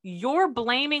you're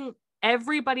blaming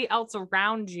everybody else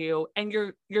around you, and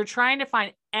you're trying to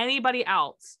find anybody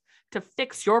else to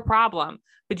fix your problem,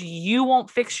 but you won't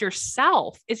fix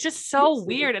yourself. It's just so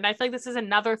weird. And I feel like this is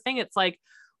another thing. It's like,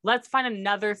 let's find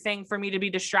another thing for me to be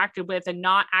distracted with and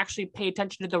not actually pay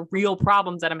attention to the real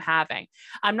problems that I'm having.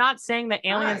 I'm not saying that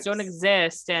aliens don't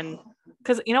exist. And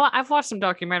because you know what? I've watched some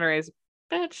documentaries,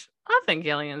 bitch. I think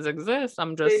aliens exist.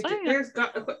 I'm just saying.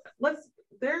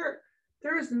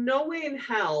 There is no way in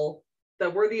hell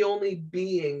that we're the only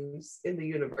beings in the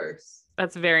universe.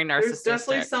 That's very narcissistic.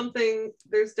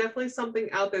 There's definitely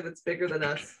something out there that's bigger than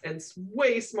us and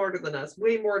way smarter than us,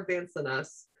 way more advanced than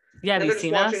us. Yeah, and have you they're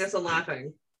seen just watching us? us and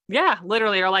laughing. Yeah,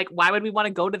 literally. Or like, why would we want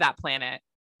to go to that planet?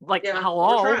 Like, we're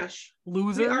hello, trash.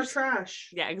 losers. We are trash.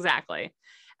 Yeah, exactly.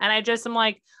 And I just feel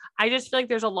like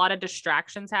there's a lot of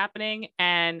distractions happening.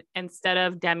 And instead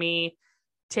of Demi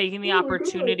taking the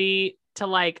opportunity to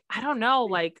like, I don't know,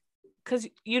 like, because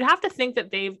you'd have to think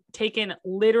that they've taken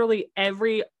literally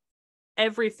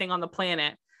everything on the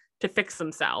planet to fix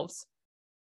themselves.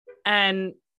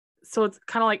 And so it's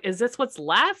kind of like, is this what's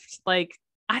left? Like,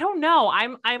 I don't know.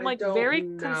 I'm like very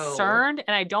concerned,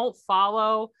 and I don't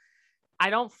follow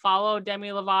Demi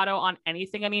Lovato on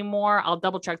anything anymore. I'll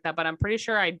double check that, but I'm pretty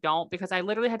sure I don't, because I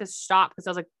literally had to stop because I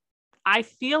was like, I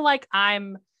feel like I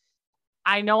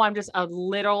know I'm just a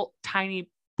little tiny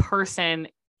person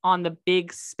on the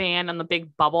big span, on the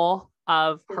big bubble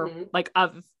of her, like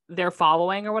of their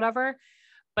following or whatever.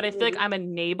 But I feel like I'm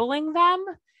enabling them.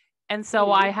 And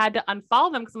so I had to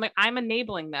unfollow them because I'm like, I'm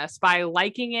enabling this by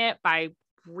liking it, by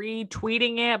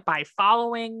retweeting it, by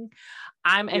following.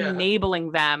 I'm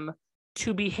enabling them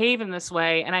to behave in this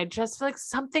way. And I just feel like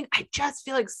something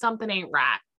ain't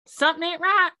right. Something ain't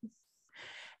right.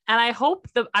 And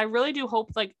I really do hope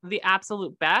like the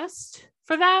absolute best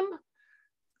for them.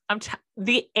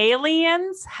 The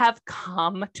aliens have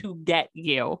come to get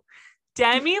you.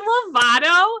 Demi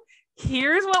Lovato,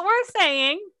 here's what we're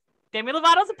saying. Demi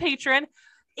Lovato's a patron.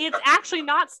 It's actually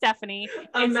not Stephanie.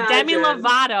 It's Demi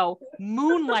Lovato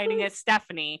moonlighting as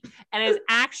Stephanie, and is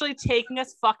actually taking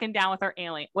us fucking down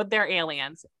with their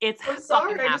aliens. It's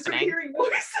fucking happening. I just started hearing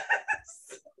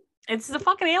voices. It's the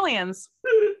fucking aliens.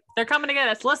 They're coming to get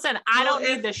us. Listen, I don't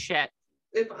need this shit.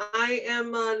 If I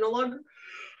am no longer,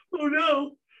 oh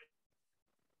no.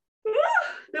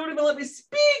 They won't even let me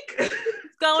speak.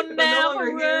 Going down no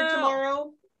longer here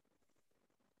tomorrow.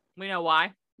 We know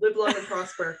why. Live long and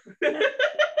prosper.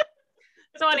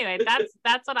 So anyway,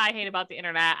 that's what I hate about the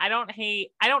internet. I don't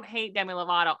hate Demi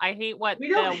Lovato. I hate what We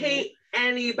don't hate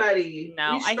anybody.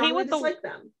 No, we I hate what dislike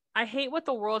them. I hate what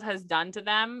the world has done to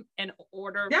them in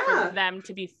order for Yeah. them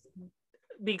to be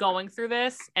going through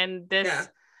this and this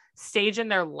stage in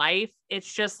their life.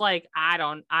 It's just like I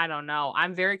don't know.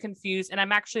 I'm very confused, and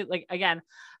I'm actually like, again,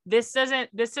 this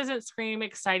doesn't scream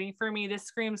exciting for me. This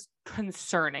screams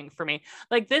concerning for me.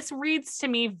 Like, this reads to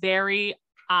me very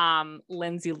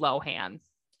Lindsay Lohan.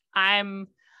 I'm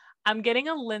getting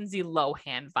a Lindsay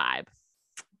Lohan vibe.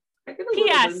 I get a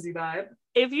little Lindsay vibe.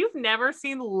 If you've never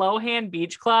seen Lohan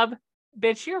Beach Club,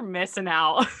 bitch, you're missing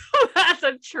out. That's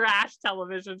a trash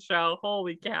television show.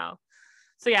 Holy cow.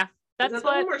 So yeah, that's the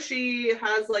one where she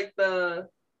has like the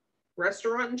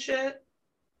restaurant and shit.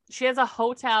 She has a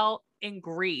hotel in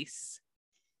Greece.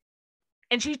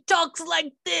 And she talks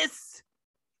like this.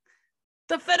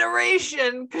 The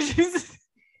Federation. Because she's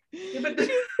but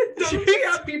don't she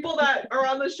have people that are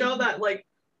on the show that like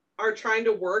are trying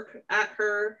to work at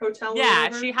her hotel? Yeah,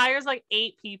 she hires like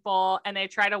 8 people and they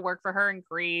try to work for her in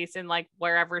Greece and like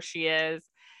wherever she is.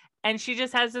 And she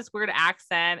just has this weird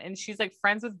accent and she's like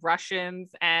friends with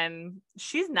Russians and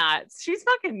she's nuts. She's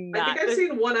fucking nuts. I think I've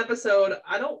seen one episode.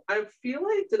 I feel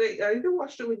like I either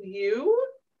watched it with you,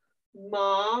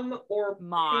 Mom, or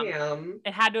Pam.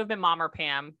 It had to have been Mom or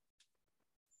Pam.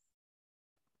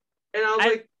 And I was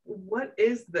like, what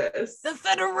is this? The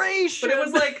Federation. But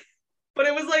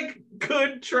it was like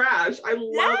good trash. I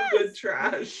love good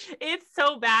trash. It's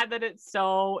so bad that it's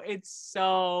so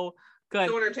good.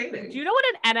 So entertaining. Do you know what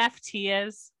an NFT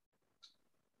is?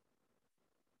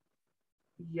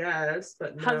 Yes,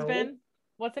 but no. Husband,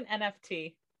 what's an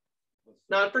NFT?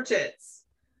 Not for tits.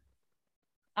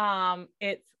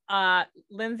 It's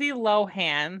Lindsay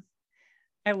Lohan.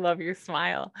 I love your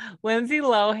smile. Lindsay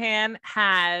Lohan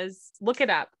has, look it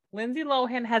up. Lindsay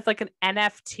Lohan has like an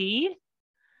NFT.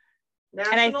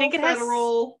 National, and I think it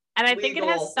federal, has, and I legal. think it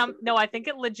has I think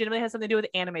it legitimately has something to do with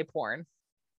anime porn.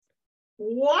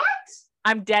 What?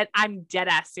 I'm dead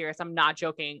ass serious. I'm not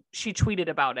joking. She tweeted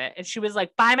about it and she was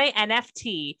like, buy my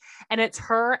NFT. And it's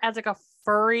her as like a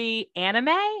furry anime.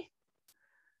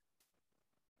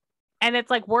 And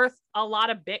it's like worth a lot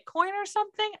of Bitcoin or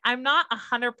something. I'm not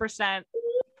 100%.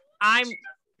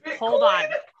 Hold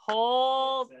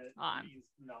on.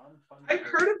 I've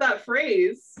heard of that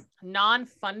phrase.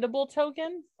 Non-fundable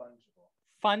token?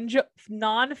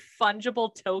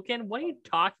 Non-fungible token? What are you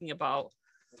talking about?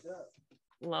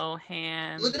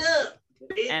 Lohan. Look it up.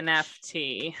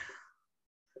 NFT. It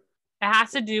has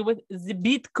to do with the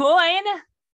Bitcoin.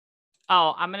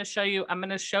 Oh, I'm gonna show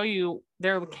you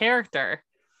their character.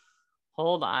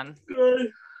 Hold on.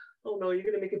 Good. Oh no, you're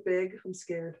gonna make it big. I'm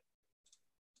scared.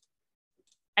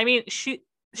 I mean, she's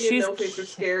no face are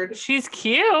scared. She's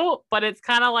cute, but it's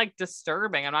kind of like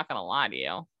disturbing. I'm not gonna lie to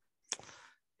you.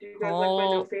 Do you guys like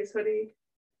my no face hoodie?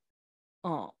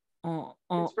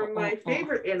 It's from my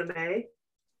favorite anime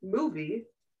movie,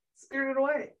 Spirited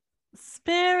Away.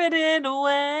 Spirited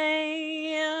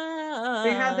Away.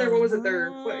 They had their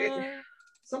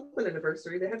something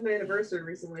anniversary. They had an anniversary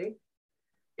recently,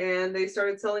 and they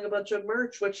started selling a bunch of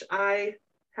merch, which I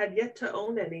had yet to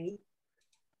own any.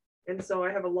 And so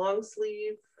I have a long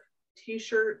sleeve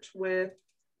t-shirt with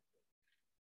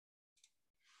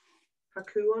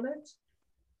Haku on it.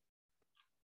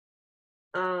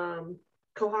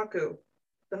 Kohaku.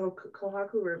 The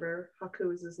Kohaku River.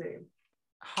 Haku is his name.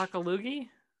 Hakalugi?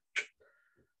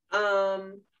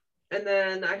 And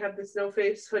then I have this no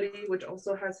face hoodie, which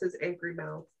also has his angry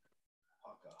mouth.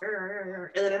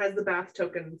 And then it has the bath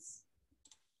tokens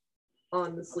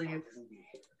on the sleeve.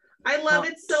 I love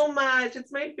it so much.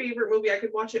 It's my favorite movie. I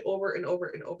could watch it over and over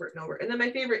and over and over. And then my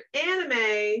favorite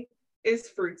anime is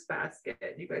Fruits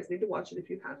Basket. You guys need to watch it if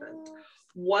you haven't.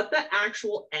 What the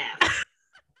actual F?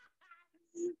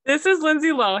 This is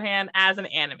Lindsay Lohan as an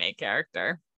anime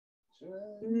character.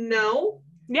 No.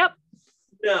 Yep.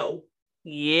 No.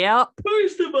 Yep.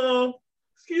 First of all,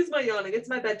 excuse my yawning. It's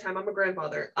my bedtime. I'm a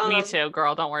grandfather. Me too,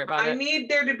 girl. Don't worry about it. I need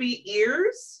there to be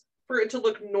ears for it to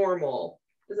look normal.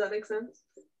 Does that make sense?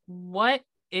 What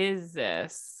is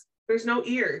this? There's no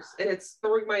ears, and it's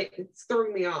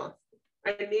throwing me off.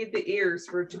 I need the ears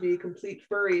for it to be a complete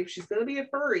furry. If she's gonna be a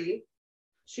furry,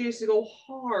 she needs to go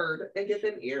hard and get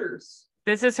them ears.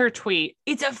 This is her tweet.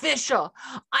 It's official.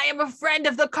 I am a friend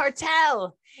of the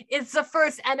cartel. It's the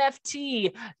first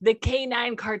NFT. The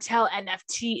K9 Cartel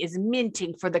NFT is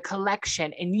minting for the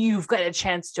collection, and you've got a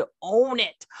chance to own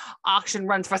it. Auction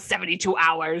runs for 72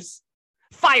 hours.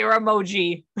 Fire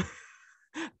emoji.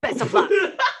 Best of luck.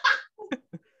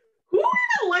 Who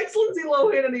one likes Lindsay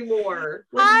Lohan anymore.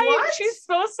 Like, Hi, what? she's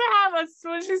supposed to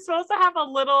have a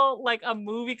little like a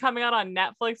movie coming out on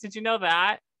Netflix. Did you know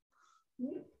that?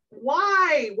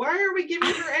 Why? Why are we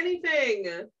giving her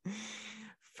anything?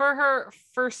 For her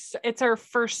first, it's her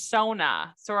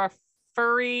fursona. So a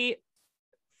furry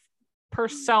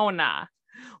persona.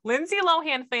 Lindsay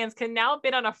Lohan fans can now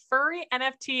bid on a furry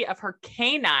NFT of her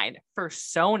canine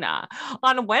fursona.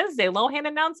 On Wednesday, Lohan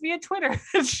announced via Twitter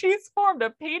that she's formed a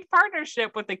paid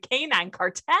partnership with the Canine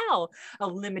Cartel, a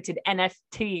limited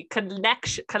NFT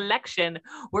collection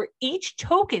where each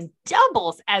token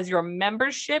doubles as your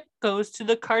membership goes to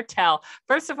the cartel.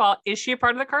 First of all, is she a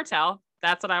part of the cartel?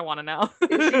 That's what I want to know.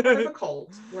 Is she part of a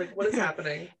cult? Like, what is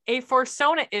happening? A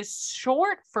fursona is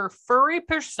short for furry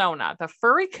persona, the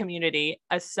furry community,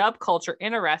 a subculture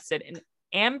interested in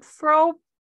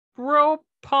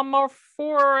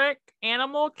anthropomorphic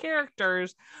animal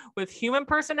characters with human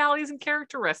personalities and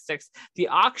characteristics. The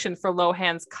auction for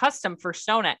Lohan's custom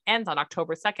fursona ends on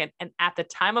October 2nd, and at the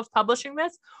time of publishing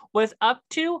this was up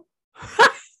to...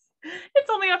 It's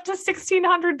only up to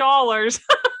 $1,600.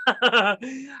 I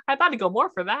thought it'd go more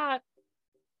for that.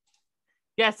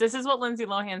 Yes, this is what Lindsay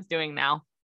Lohan's doing now.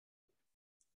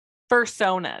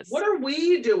 Fursonas. What are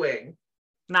we doing?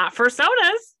 Not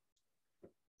fursonas.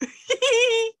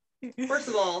 First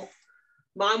of all,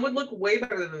 mom would look way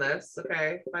better than this,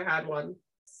 okay, if I had one.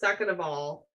 Second of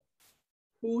all,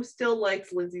 who still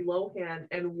likes Lindsay Lohan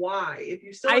and why? If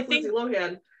you still like Lindsay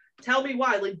Lohan, tell me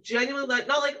why. Like, genuinely, like,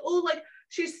 not like, oh, like,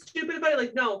 she's stupid about it.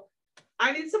 Like, no,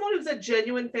 I need someone who's a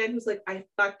genuine fan who's like, I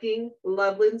fucking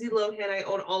love Lindsay Lohan. I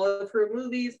own all of her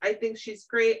movies. I think she's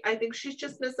great. I think she's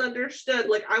just misunderstood.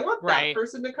 Like, I want that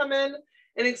person to come in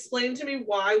and explain to me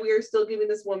why we are still giving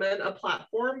this woman a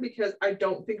platform, because I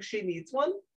don't think she needs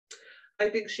one. I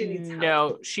think she needs help.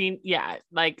 No,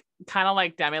 like kind of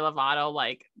like Demi Lovato,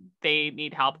 like they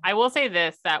need help. I will say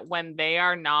this, that when they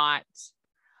are not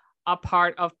a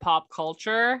part of pop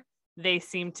culture, they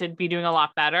seem to be doing a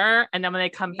lot better. And then when they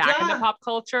come back into pop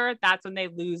culture, that's when they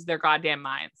lose their goddamn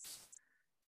minds.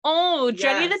 Oh,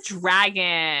 Jenny the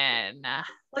Dragon.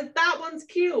 Like, that one's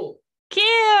cute.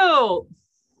 Cute.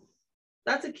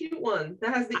 That's a cute one.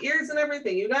 That has the ears and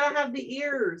everything. You gotta have the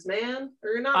ears, man.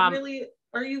 Or you're not really,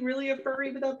 are you really a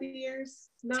furry without the ears?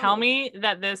 No. Tell me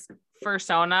that this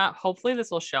fursona, hopefully this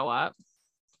will show up.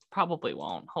 Probably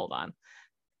won't. Hold on.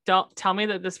 Don't tell me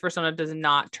that this fursona does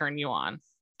not turn you on.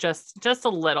 Just a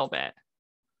little bit.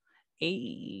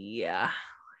 Yeah.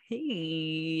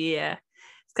 Hey.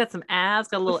 It's got some ads,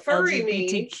 got a little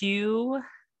LGBTQ.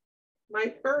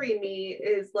 My furry me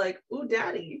is like, ooh,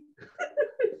 daddy.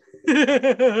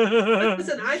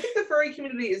 Listen, I think the furry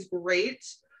community is great.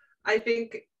 I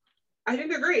think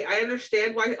they're great. I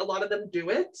understand why a lot of them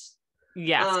do it.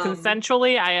 Yes,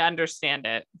 consensually, I understand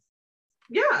it.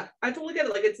 Yeah, I totally get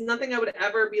it. Like, it's nothing I would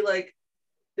ever be like,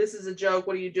 this is a joke.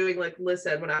 What are you doing? Like,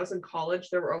 listen, when I was in college,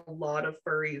 there were a lot of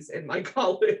furries in my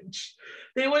college.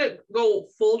 They wouldn't go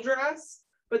full dress,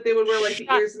 but they would wear like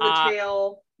the ears and the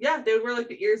tail. Yeah, they would wear like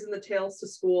the ears and the tails to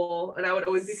school. And I would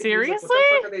always be confused, seriously? Like, what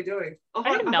the fuck are they doing?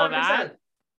 I didn't know that.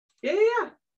 Yeah.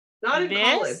 Not in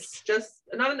college, just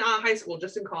not in high school,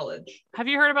 just in college. Have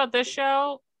you heard about this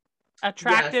show?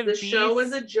 Attractive Yes, the show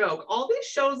is a joke. All these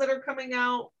shows that are coming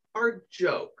out are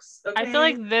jokes. Okay? I feel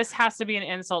like this has to be an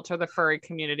insult to the furry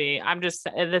community. This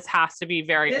has to be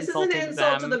very insulting. This is an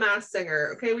insult to the Masked Singer.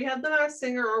 Okay, we have the Masked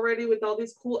Singer already with all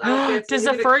these cool outfits. Does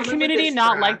the furry community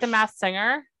not like the Masked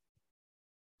Singer?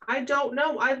 I don't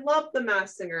know. I love the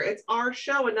Masked Singer. It's our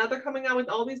show, and now they're coming out with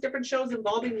all these different shows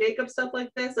involving makeup stuff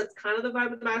like this. That's kind of the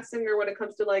vibe of the Masked Singer when it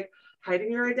comes to like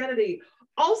hiding your identity.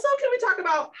 Also, can we talk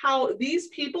about how these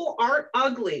people aren't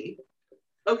ugly?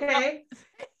 Okay.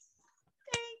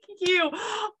 You, Archer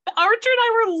and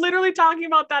I were literally talking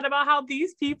about that, about how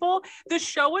these people, the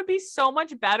show would be so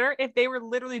much better if they were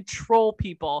literally troll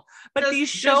people, but these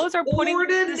shows are putting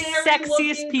the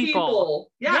sexiest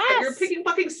people. Yeah, you're picking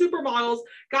fucking supermodels,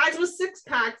 guys with six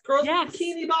packs, girls with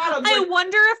bikini bottoms. I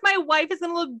wonder if my wife is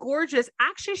gonna look gorgeous.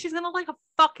 Actually, she's gonna look like a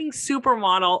fucking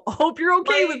supermodel. Hope you're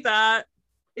okay with that.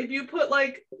 If you put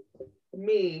like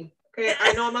me, okay,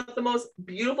 I know I'm not the most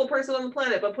beautiful person on the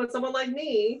planet, but put someone like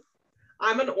me.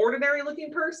 I'm an ordinary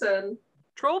looking person.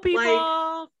 Troll people.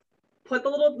 Like, put the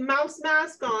little mouse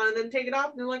mask on and then take it off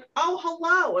and they're like, oh,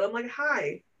 hello. And I'm like,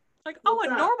 hi. Like, oh, a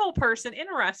normal person.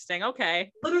 Interesting.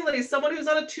 Okay. Literally someone who's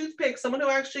not a toothpick, someone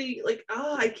who actually like,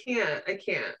 oh, I can't.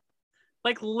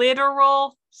 Like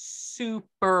literal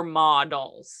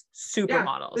supermodels.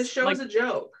 Supermodels. This show is a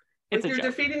joke. Like, you're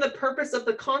defeating the purpose of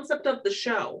the concept of the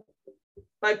show.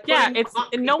 By it's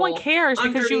no one cares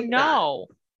because you know.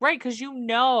 Right, because you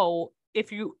know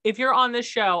if you're on this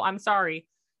show, I'm sorry,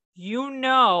 you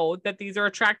know that these are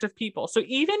attractive people. So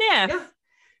even if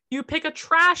you pick a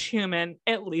trash human,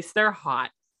 at least they're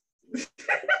hot.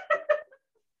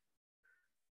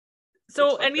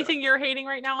 So anything you're hating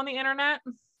right now on the internet?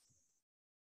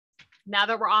 Now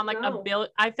that we're on like a bill,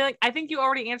 I think you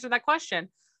already answered that question.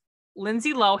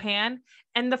 Lindsay Lohan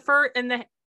and the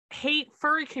hate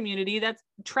furry community that's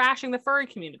trashing the furry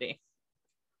community.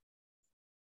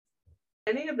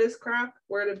 Any of this crap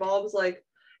where it involves like,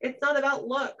 it's not about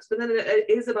looks, but then it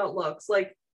is about looks.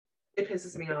 Like, it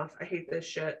pisses me off. I hate this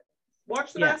shit.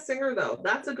 Watch The Masked Singer though.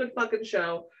 That's a good fucking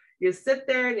show. You sit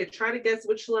there and you try to guess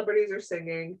which celebrities are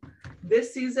singing.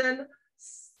 This season,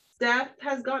 Steph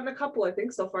has gotten a couple, I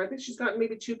think, so far. I think she's gotten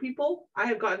maybe 2 people. I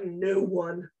have gotten no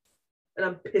one. And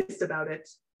I'm pissed about it.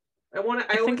 I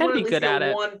think I'd be good at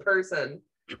it. One person.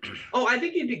 Oh, I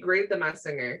think you'd be great at The Masked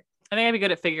Singer. I think I'd be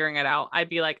good at figuring it out. I'd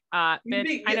be like, bitch, I know who you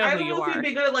are. I don't know if you'd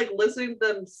be good at like listening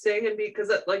to them sing and because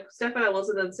like Steph and I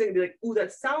listen to them sing and be like, ooh,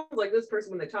 that sounds like this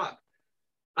person when they talk.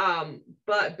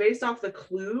 But based off the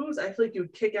clues, I feel like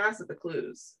you'd kick ass at the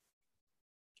clues.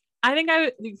 I think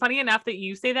funny enough that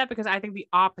you say that because I think the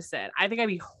opposite. I think I'd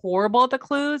be horrible at the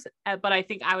clues, but I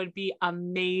think I would be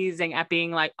amazing at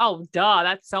being like, oh, duh,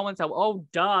 that's so-and-so. Oh,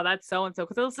 duh, that's so-and-so.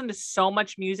 Because I listen to so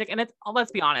much music and it's, let's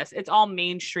be honest, it's all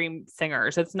mainstream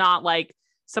singers. It's not like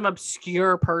some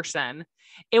obscure person.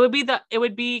 It would be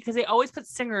because they always put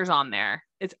singers on there.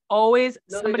 It's always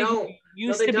somebody who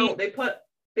used to be.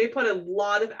 They put a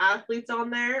lot of athletes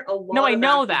on there. No, I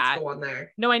know that.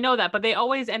 No, I know that, but they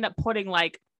always end up putting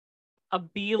like a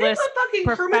B-list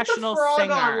professional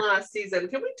singer on last season.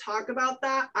 Can we talk about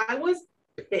that? I was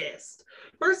pissed.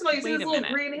 First of all, you see this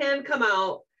little green hand come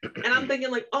out, and I'm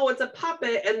thinking like, oh, it's a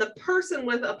puppet, and the person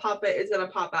with a puppet is gonna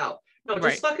pop out. No,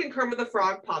 just fucking Kermit the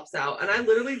Frog pops out, and I'm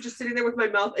literally just sitting there with my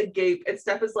mouth agape, and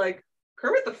Steph is like,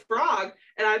 Kermit the Frog,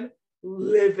 and I'm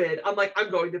livid. I'm like,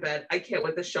 I'm going to bed. I can't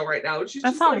with this show right now. And she's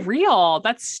That's not like, real.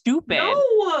 That's stupid.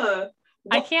 No.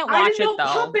 I can't watch it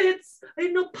though. I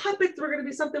didn't know puppets were going to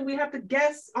be something we have to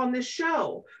guess on this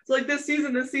show. So like this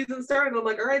season started. I'm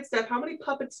like, all right, Steph, how many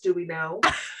puppets do we know?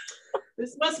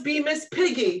 This must be Miss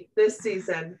Piggy this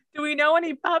season. Do we know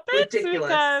any puppets?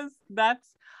 Ridiculous. Because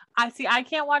I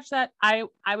can't watch that. I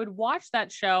would watch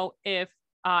that show if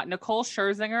Nicole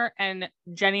Scherzinger and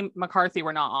Jenny McCarthy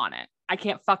were not on it. I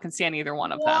can't fucking stand either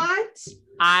one of them. What?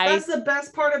 That's the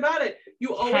best part about it.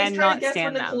 You always try to guess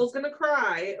when Nicole's gonna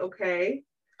cry, okay?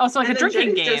 Oh, so like a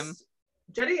drinking game.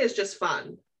 Jenny is just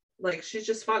fun. Like, she's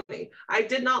just funny. I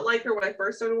did not like her when I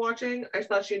first started watching. I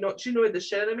thought she annoyed the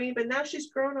shit out of me, but now she's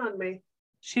grown on me.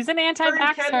 She's an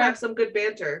anti-vaxxer. Can have some good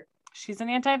banter. She's an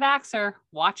anti-vaxxer.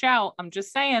 Watch out. I'm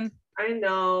just saying. I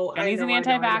know. And he's an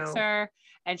anti-vaxxer.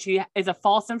 And she is a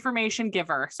false information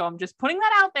giver. So I'm just putting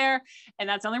that out there. And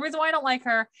that's the only reason why I don't like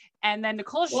her. And then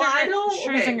Nicole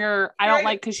Scherzinger, I don't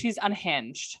like because she's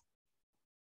unhinged.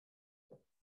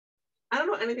 I don't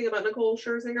know anything about Nicole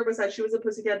Scherzinger besides she was a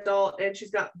pussycat doll and she's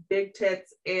got big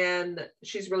tits and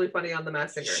she's really funny on The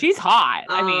Masked Singer. She's hot.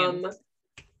 I mean,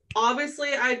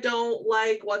 obviously I don't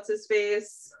like what's his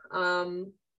face.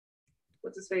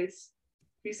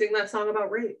 He sang that song about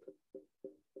rape.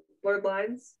 Blurred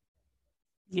Lines.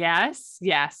 Yes.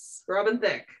 Robin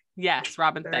Thicke. Yes,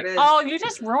 Robin Thicke. Oh, you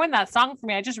just ruined that song for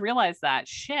me. I just realized that.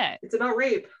 Shit. It's about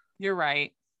rape. You're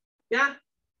right. Yeah.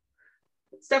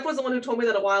 Steph was the one who told me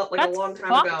that a long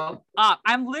time ago.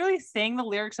 I'm literally saying the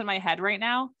lyrics in my head right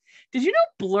now. Did you know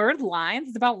Blurred Lines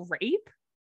is about rape?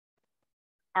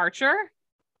 Archer?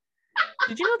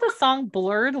 Did you know the song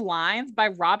Blurred Lines by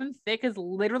Robin Thicke is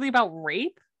literally about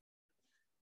rape?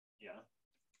 Yeah.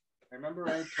 I remember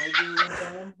I told you one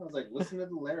time, I was like, listen to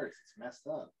the lyrics. It's messed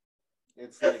up.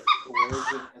 It's like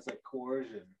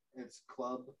coercion. It's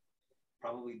club,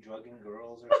 probably drugging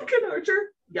girls or something. Fucking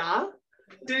Archer. Yeah.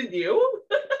 Did you?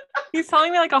 He's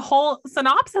telling me like a whole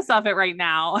synopsis of it right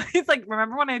now. He's like,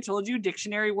 remember when I told you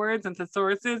dictionary words and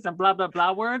thesauruses and blah, blah,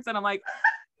 blah words? And I'm like,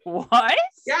 what?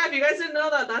 Yeah, if you guys didn't know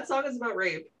that song is about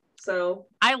rape. So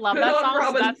I love that song.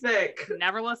 Robin Thicke.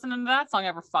 Never listening to that song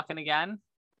ever fucking again.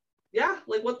 Yeah,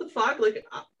 like what the fuck? Like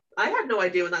I had no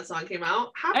idea when that song came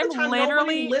out. Half the time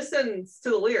nobody listens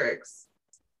to the lyrics.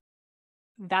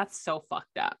 That's so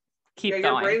fucked up. Keep going.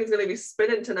 Your brain's gonna be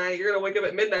spinning tonight. You're gonna wake up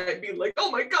at midnight and be like, "Oh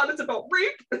my god, it's about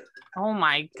rape." Oh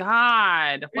my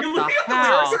god! What You're the looking hell?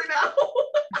 at the lyrics right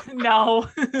now. No.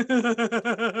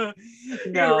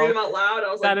 No. You read them out loud.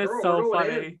 I was that like, is so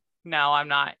funny. No, I'm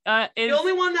not. The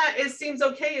only one that seems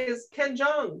okay is Ken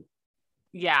Jeong.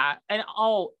 Yeah,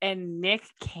 and Nick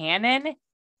Cannon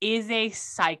is a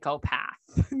psychopath.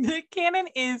 Nick Cannon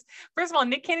needs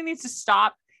to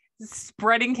stop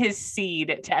spreading his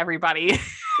seed to everybody.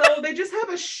 So they just have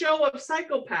a show of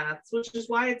psychopaths, which is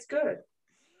why it's good.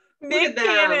 Nick at them.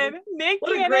 Cannon. Nick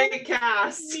What a Cannon great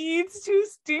cast. needs to.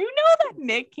 Do you know that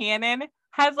Nick Cannon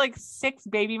has like 6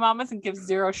 baby mamas and gives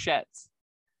 0 shits?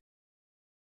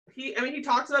 He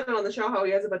talks about it on the show how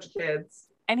he has a bunch of kids.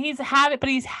 And he's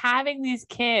having these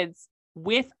kids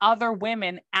with other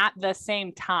women at the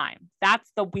same time. That's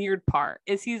the weird part.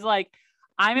 Is he's like,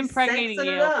 I'm impregnating sexing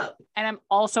it you, up. and I'm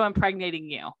also impregnating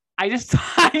you. I just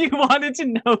thought you wanted to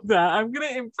know that. I'm gonna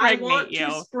impregnate I want you.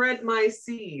 to spread my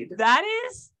seed. That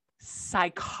is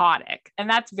psychotic, and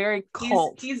that's very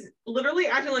cult. He's literally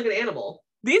acting like an animal.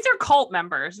 These are cult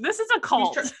members. This is a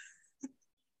cult.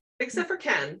 Except for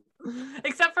Ken.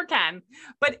 Except for Ken.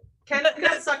 But Ken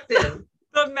got sucked in.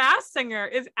 The Masked Singer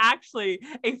is actually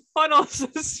a funnel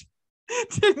system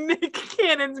to Nick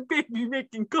Cannon's baby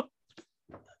making cult.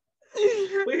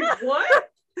 Wait, what?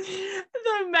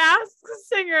 The Masked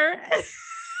Singer.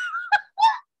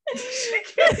 She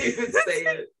can't even say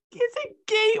it. It's a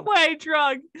gateway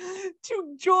drug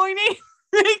to joining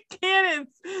Nick Cannon's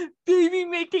baby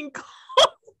making cult.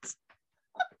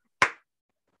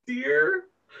 Dear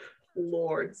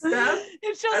Lord, Steph,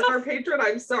 It's as just our patron,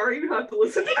 I'm sorry you have to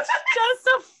listen to it's this. just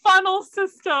a funnel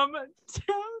system to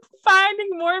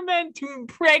finding more men to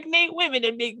impregnate women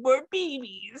and make more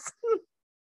babies.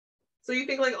 So you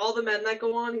think like all the men that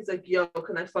go on, he's like, yo,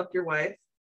 can I fuck your wife?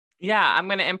 Yeah, I'm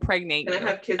gonna impregnate Can you. I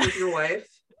have kids with your wife?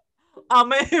 I'm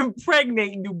gonna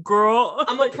impregnate you, girl.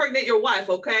 I'm gonna impregnate your wife,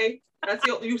 okay? That's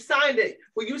you signed it.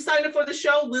 When you signed it for the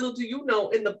show, little do you know,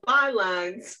 in the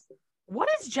bylines, What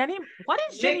is Jenny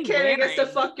Nick Cannon gets to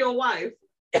wearing? fuck your wife.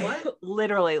 What?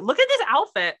 Literally. Look at this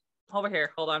outfit. Over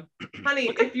here. Hold on. Honey,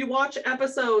 if you watch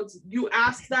episodes, you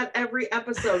ask that every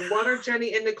episode. What are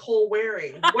Jenny and Nicole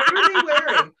wearing? What are they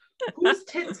wearing? Whose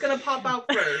tit's gonna pop out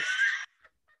first?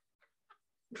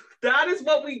 That is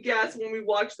what we guess when we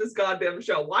watch this goddamn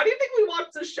show. Why do you think we watch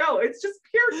the show? It's just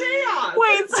pure chaos.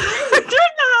 Wait, It's so great.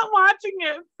 you're not watching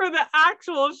it for the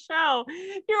actual show.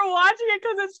 You're watching it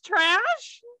because it's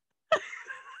trash?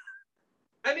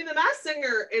 I mean, The Masked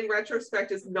Singer, in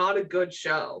retrospect, is not a good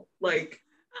show. Like,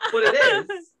 but it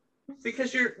is.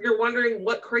 Because you're wondering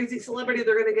what crazy celebrity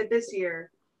they're gonna get this year.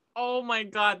 Oh my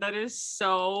god, that is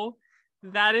so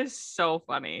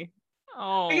funny.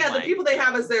 Oh But yeah, the my people they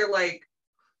have as their like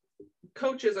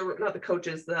coaches, or not the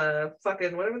coaches, the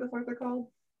fucking whatever the fuck they're called.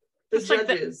 The It's like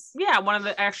judges. Yeah, one of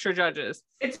the extra judges.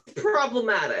 It's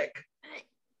problematic.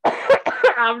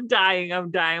 I'm dying.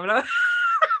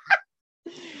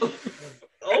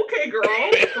 Okay, girl.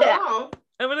 Go off.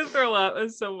 I'm gonna throw up.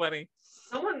 It's so funny.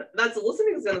 Someone that's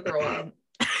listening is gonna throw up.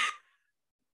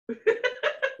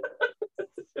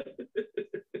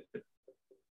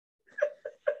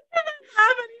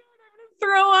 I'm gonna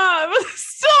throw up.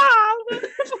 Stop.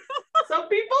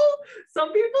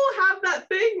 Some people have that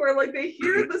thing where like they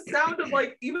hear the sound of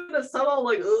like even a subtle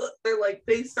like ugh, they're like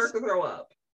they start to throw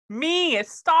up. Me,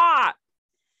 stop.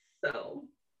 So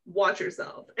watch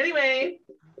yourself. Anyway,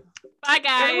 Bye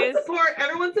guys.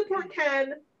 everyone support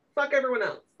Ken. Fuck everyone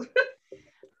else.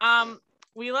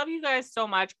 We love you guys so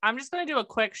much. I'm just gonna do a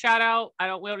quick shout out. We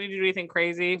don't need to do anything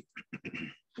crazy.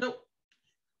 Nope.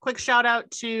 Quick shout out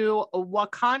to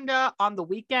Wakanda on the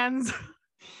weekends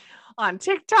on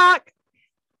TikTok.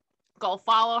 Go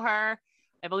follow her.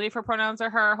 I believe her pronouns are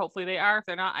her. Hopefully they are. If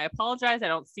they're not, I apologize. I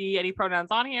don't see any pronouns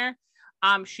on here.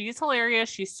 She's hilarious.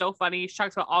 She's so funny. She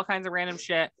talks about all kinds of random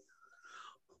shit.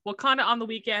 Wakanda on the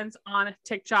weekends on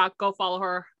TikTok. Go follow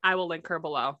her. I will link her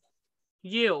below.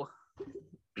 You.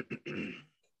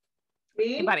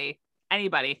 Me?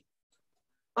 Anybody.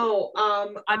 Oh,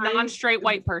 A non-straight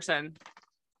white person.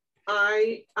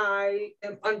 I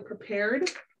am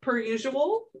unprepared per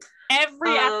usual.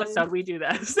 Every episode we do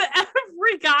this.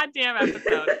 Every goddamn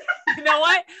episode. You know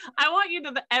what? I want you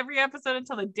to every episode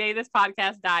until the day this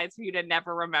podcast dies for you to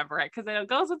never remember it because it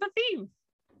goes with the theme.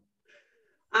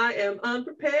 I am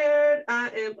unprepared.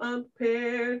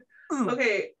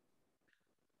 Okay.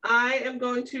 I am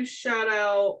going to shout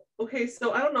out. Okay,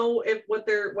 so I don't know if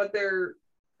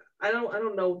I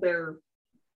don't know their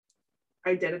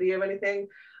identity of anything.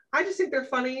 I just think they're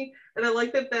funny, and I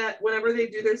like that whenever they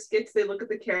do their skits, they look at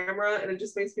the camera, and it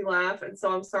just makes me laugh. And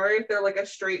so I'm sorry if they're like a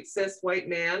straight cis white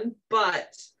man,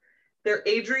 but they're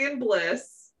Adrian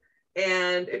Bliss,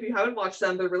 and if you haven't watched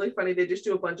them, they're really funny. They just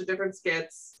do a bunch of different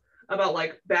skits about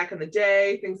like back in the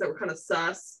day, things that were kind of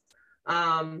sus.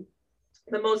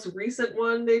 The most recent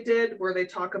one they did where they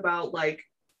talk about like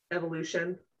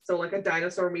evolution. So like a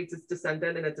dinosaur meets its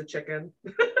descendant and it's a chicken.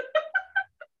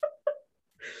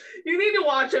 You need to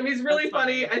watch him. He's really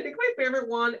funny. I think my favorite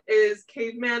one is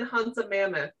Caveman Hunts a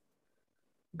Mammoth.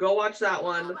 Go watch that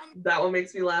one. That one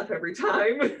makes me laugh every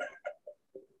time.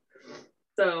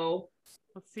 So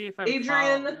Let's see if I'm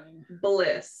Adrian following.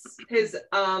 Bliss. His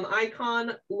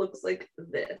icon looks like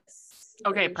this.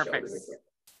 Okay, I can show it perfect. in here.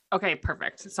 Okay,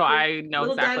 perfect. So I know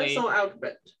Little exactly. dinosaur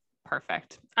outfit.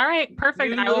 Perfect. All right, perfect.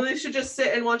 You literally should just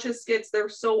sit and watch his skits. They're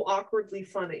so awkwardly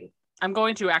funny. I'm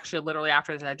going to actually literally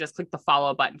after this, I just click the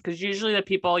follow button because usually the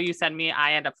people you send me,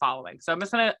 I end up following. So I'm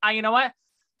just gonna, you know what?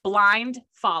 Blind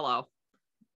follow.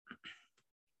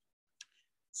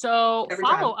 So Every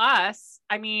follow us.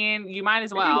 I mean, you might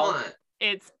as If you well. want.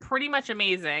 It's pretty much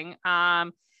amazing.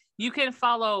 You can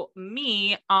follow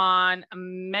me on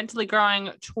Mentally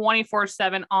Growing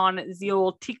 24/7 on the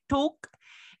old TikTok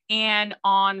and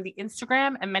on the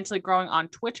Instagram, and Mentally Growing on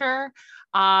Twitter.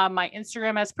 My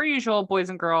Instagram, as per usual, boys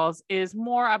and girls, is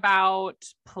more about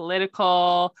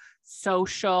political,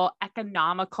 social,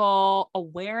 economical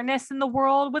awareness in the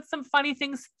world with some funny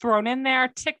things thrown in there.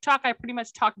 TikTok, I pretty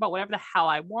much talk about whatever the hell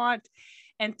I want.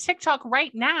 And TikTok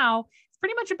right now is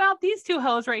pretty much about these two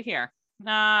hoes right here.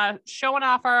 Showing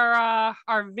off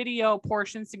our video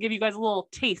portions to give you guys a little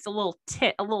taste, a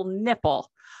little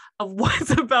nipple of what's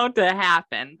about to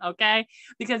happen, okay?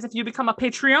 Because if you become a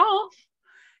Patreon,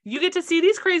 you get to see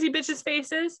these crazy bitches'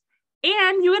 faces,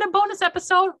 and you get a bonus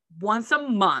episode once a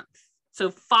month. So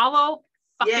follow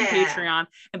fucking Patreon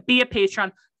and be a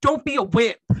patron. Don't be a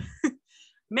whip.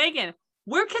 Megan,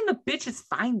 where can the bitches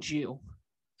find you?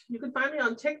 You can find me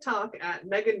on TikTok at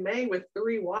Megan May with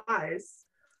 3 Ys.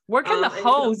 Where can the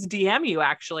hoes DM you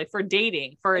actually for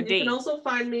dating, for a date? You can also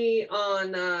find me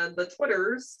on the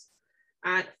Twitters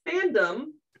at fandom,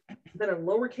 then a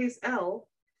lowercase L,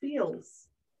 feels.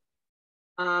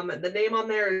 The name on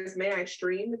there is May I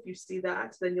Stream. If you see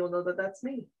that, then you'll know that that's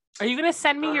me. Are you going to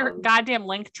send me your goddamn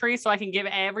link tree so I can give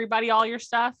everybody all your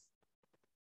stuff?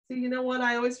 See, you know what?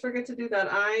 I always forget to do that.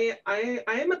 I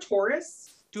am a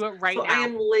Taurus. Do it right now. I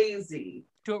am lazy.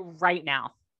 Do it right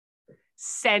now.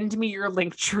 Send me your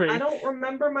link tree. I don't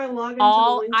remember my login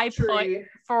all to the link I tree. put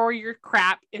for your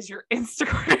crap is your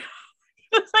Instagram.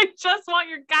 I just want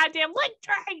your goddamn link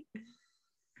tree.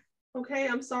 Okay,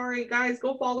 I'm sorry. Guys,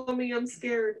 go follow me. I'm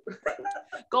scared.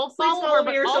 Go Please follow her, me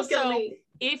but or she'll kill also me.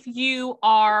 if you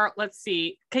are, let's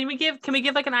see, can we give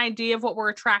like an idea of what we're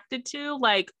attracted to?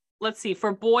 Like, let's see,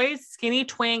 for boys, skinny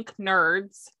twink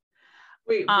nerds.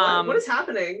 Wait, what is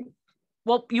happening?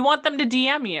 Well, you want them to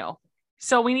DM you.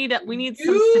 So we need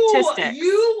some statistics.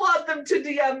 You want them to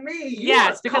DM me.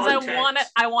 Yes, because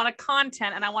I want a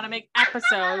content and I want to make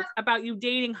episodes about you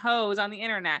dating hoes on the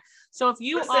internet. So if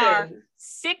you are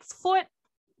 6'2"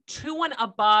 and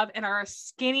above and are a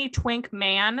skinny twink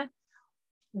man,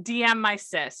 DM my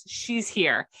sis. She's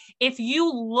here. If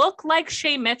you look like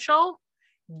Shay Mitchell,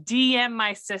 DM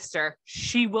my sister.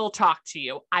 She will talk to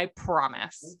you. I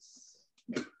promise.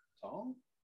 Tall?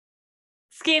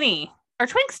 Skinny. Are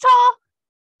twinks tall?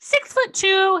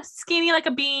 6'2", skinny like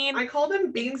a bean. I call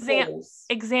them beanfuls.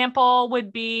 Example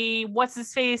would be what's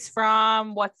his face?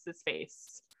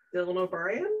 Dylan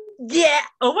O'Brien? Yeah.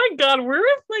 Oh my God, we're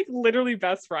like literally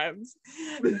best friends.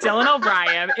 Dylan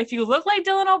O'Brien. If you look like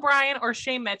Dylan O'Brien or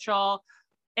Shay Mitchell,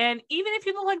 and even if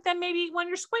you look like them, maybe when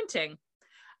you're squinting,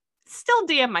 still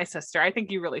DM my sister. I think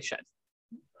you really should.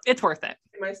 It's worth it.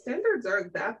 My standards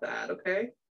aren't that bad, okay?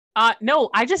 No,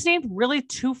 I just named really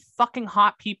 2 fucking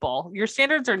hot people. Your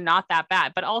standards are not that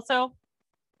bad, but also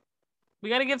we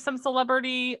got to give some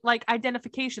celebrity like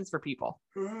identifications for people.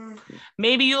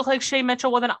 Maybe you look like Shay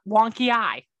Mitchell with a wonky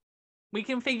eye. We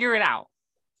can figure it out.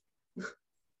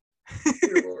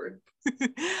 Dear Lord.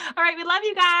 All right, we love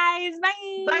you guys.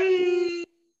 Bye. Bye.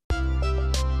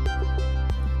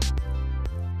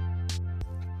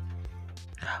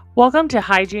 Welcome to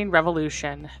Hygiene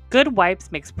Revolution. Good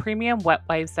Wipes makes premium wet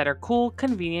wipes that are cool,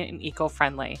 convenient, and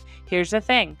eco-friendly. Here's the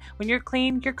thing. When you're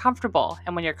clean, you're comfortable.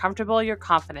 And when you're comfortable, you're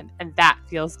confident. And that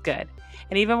feels good.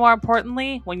 And even more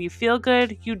importantly, when you feel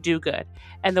good, you do good.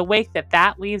 And the wake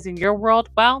that leaves in your world,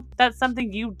 well, that's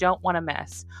something you don't want to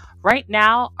miss. Right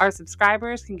now, our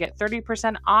subscribers can get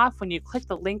 30% off when you click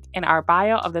the link in our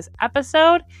bio of this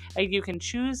episode, and you can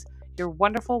choose your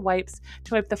wonderful wipes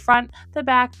to wipe the front, the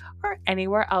back, or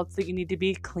anywhere else that you need to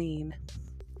be clean.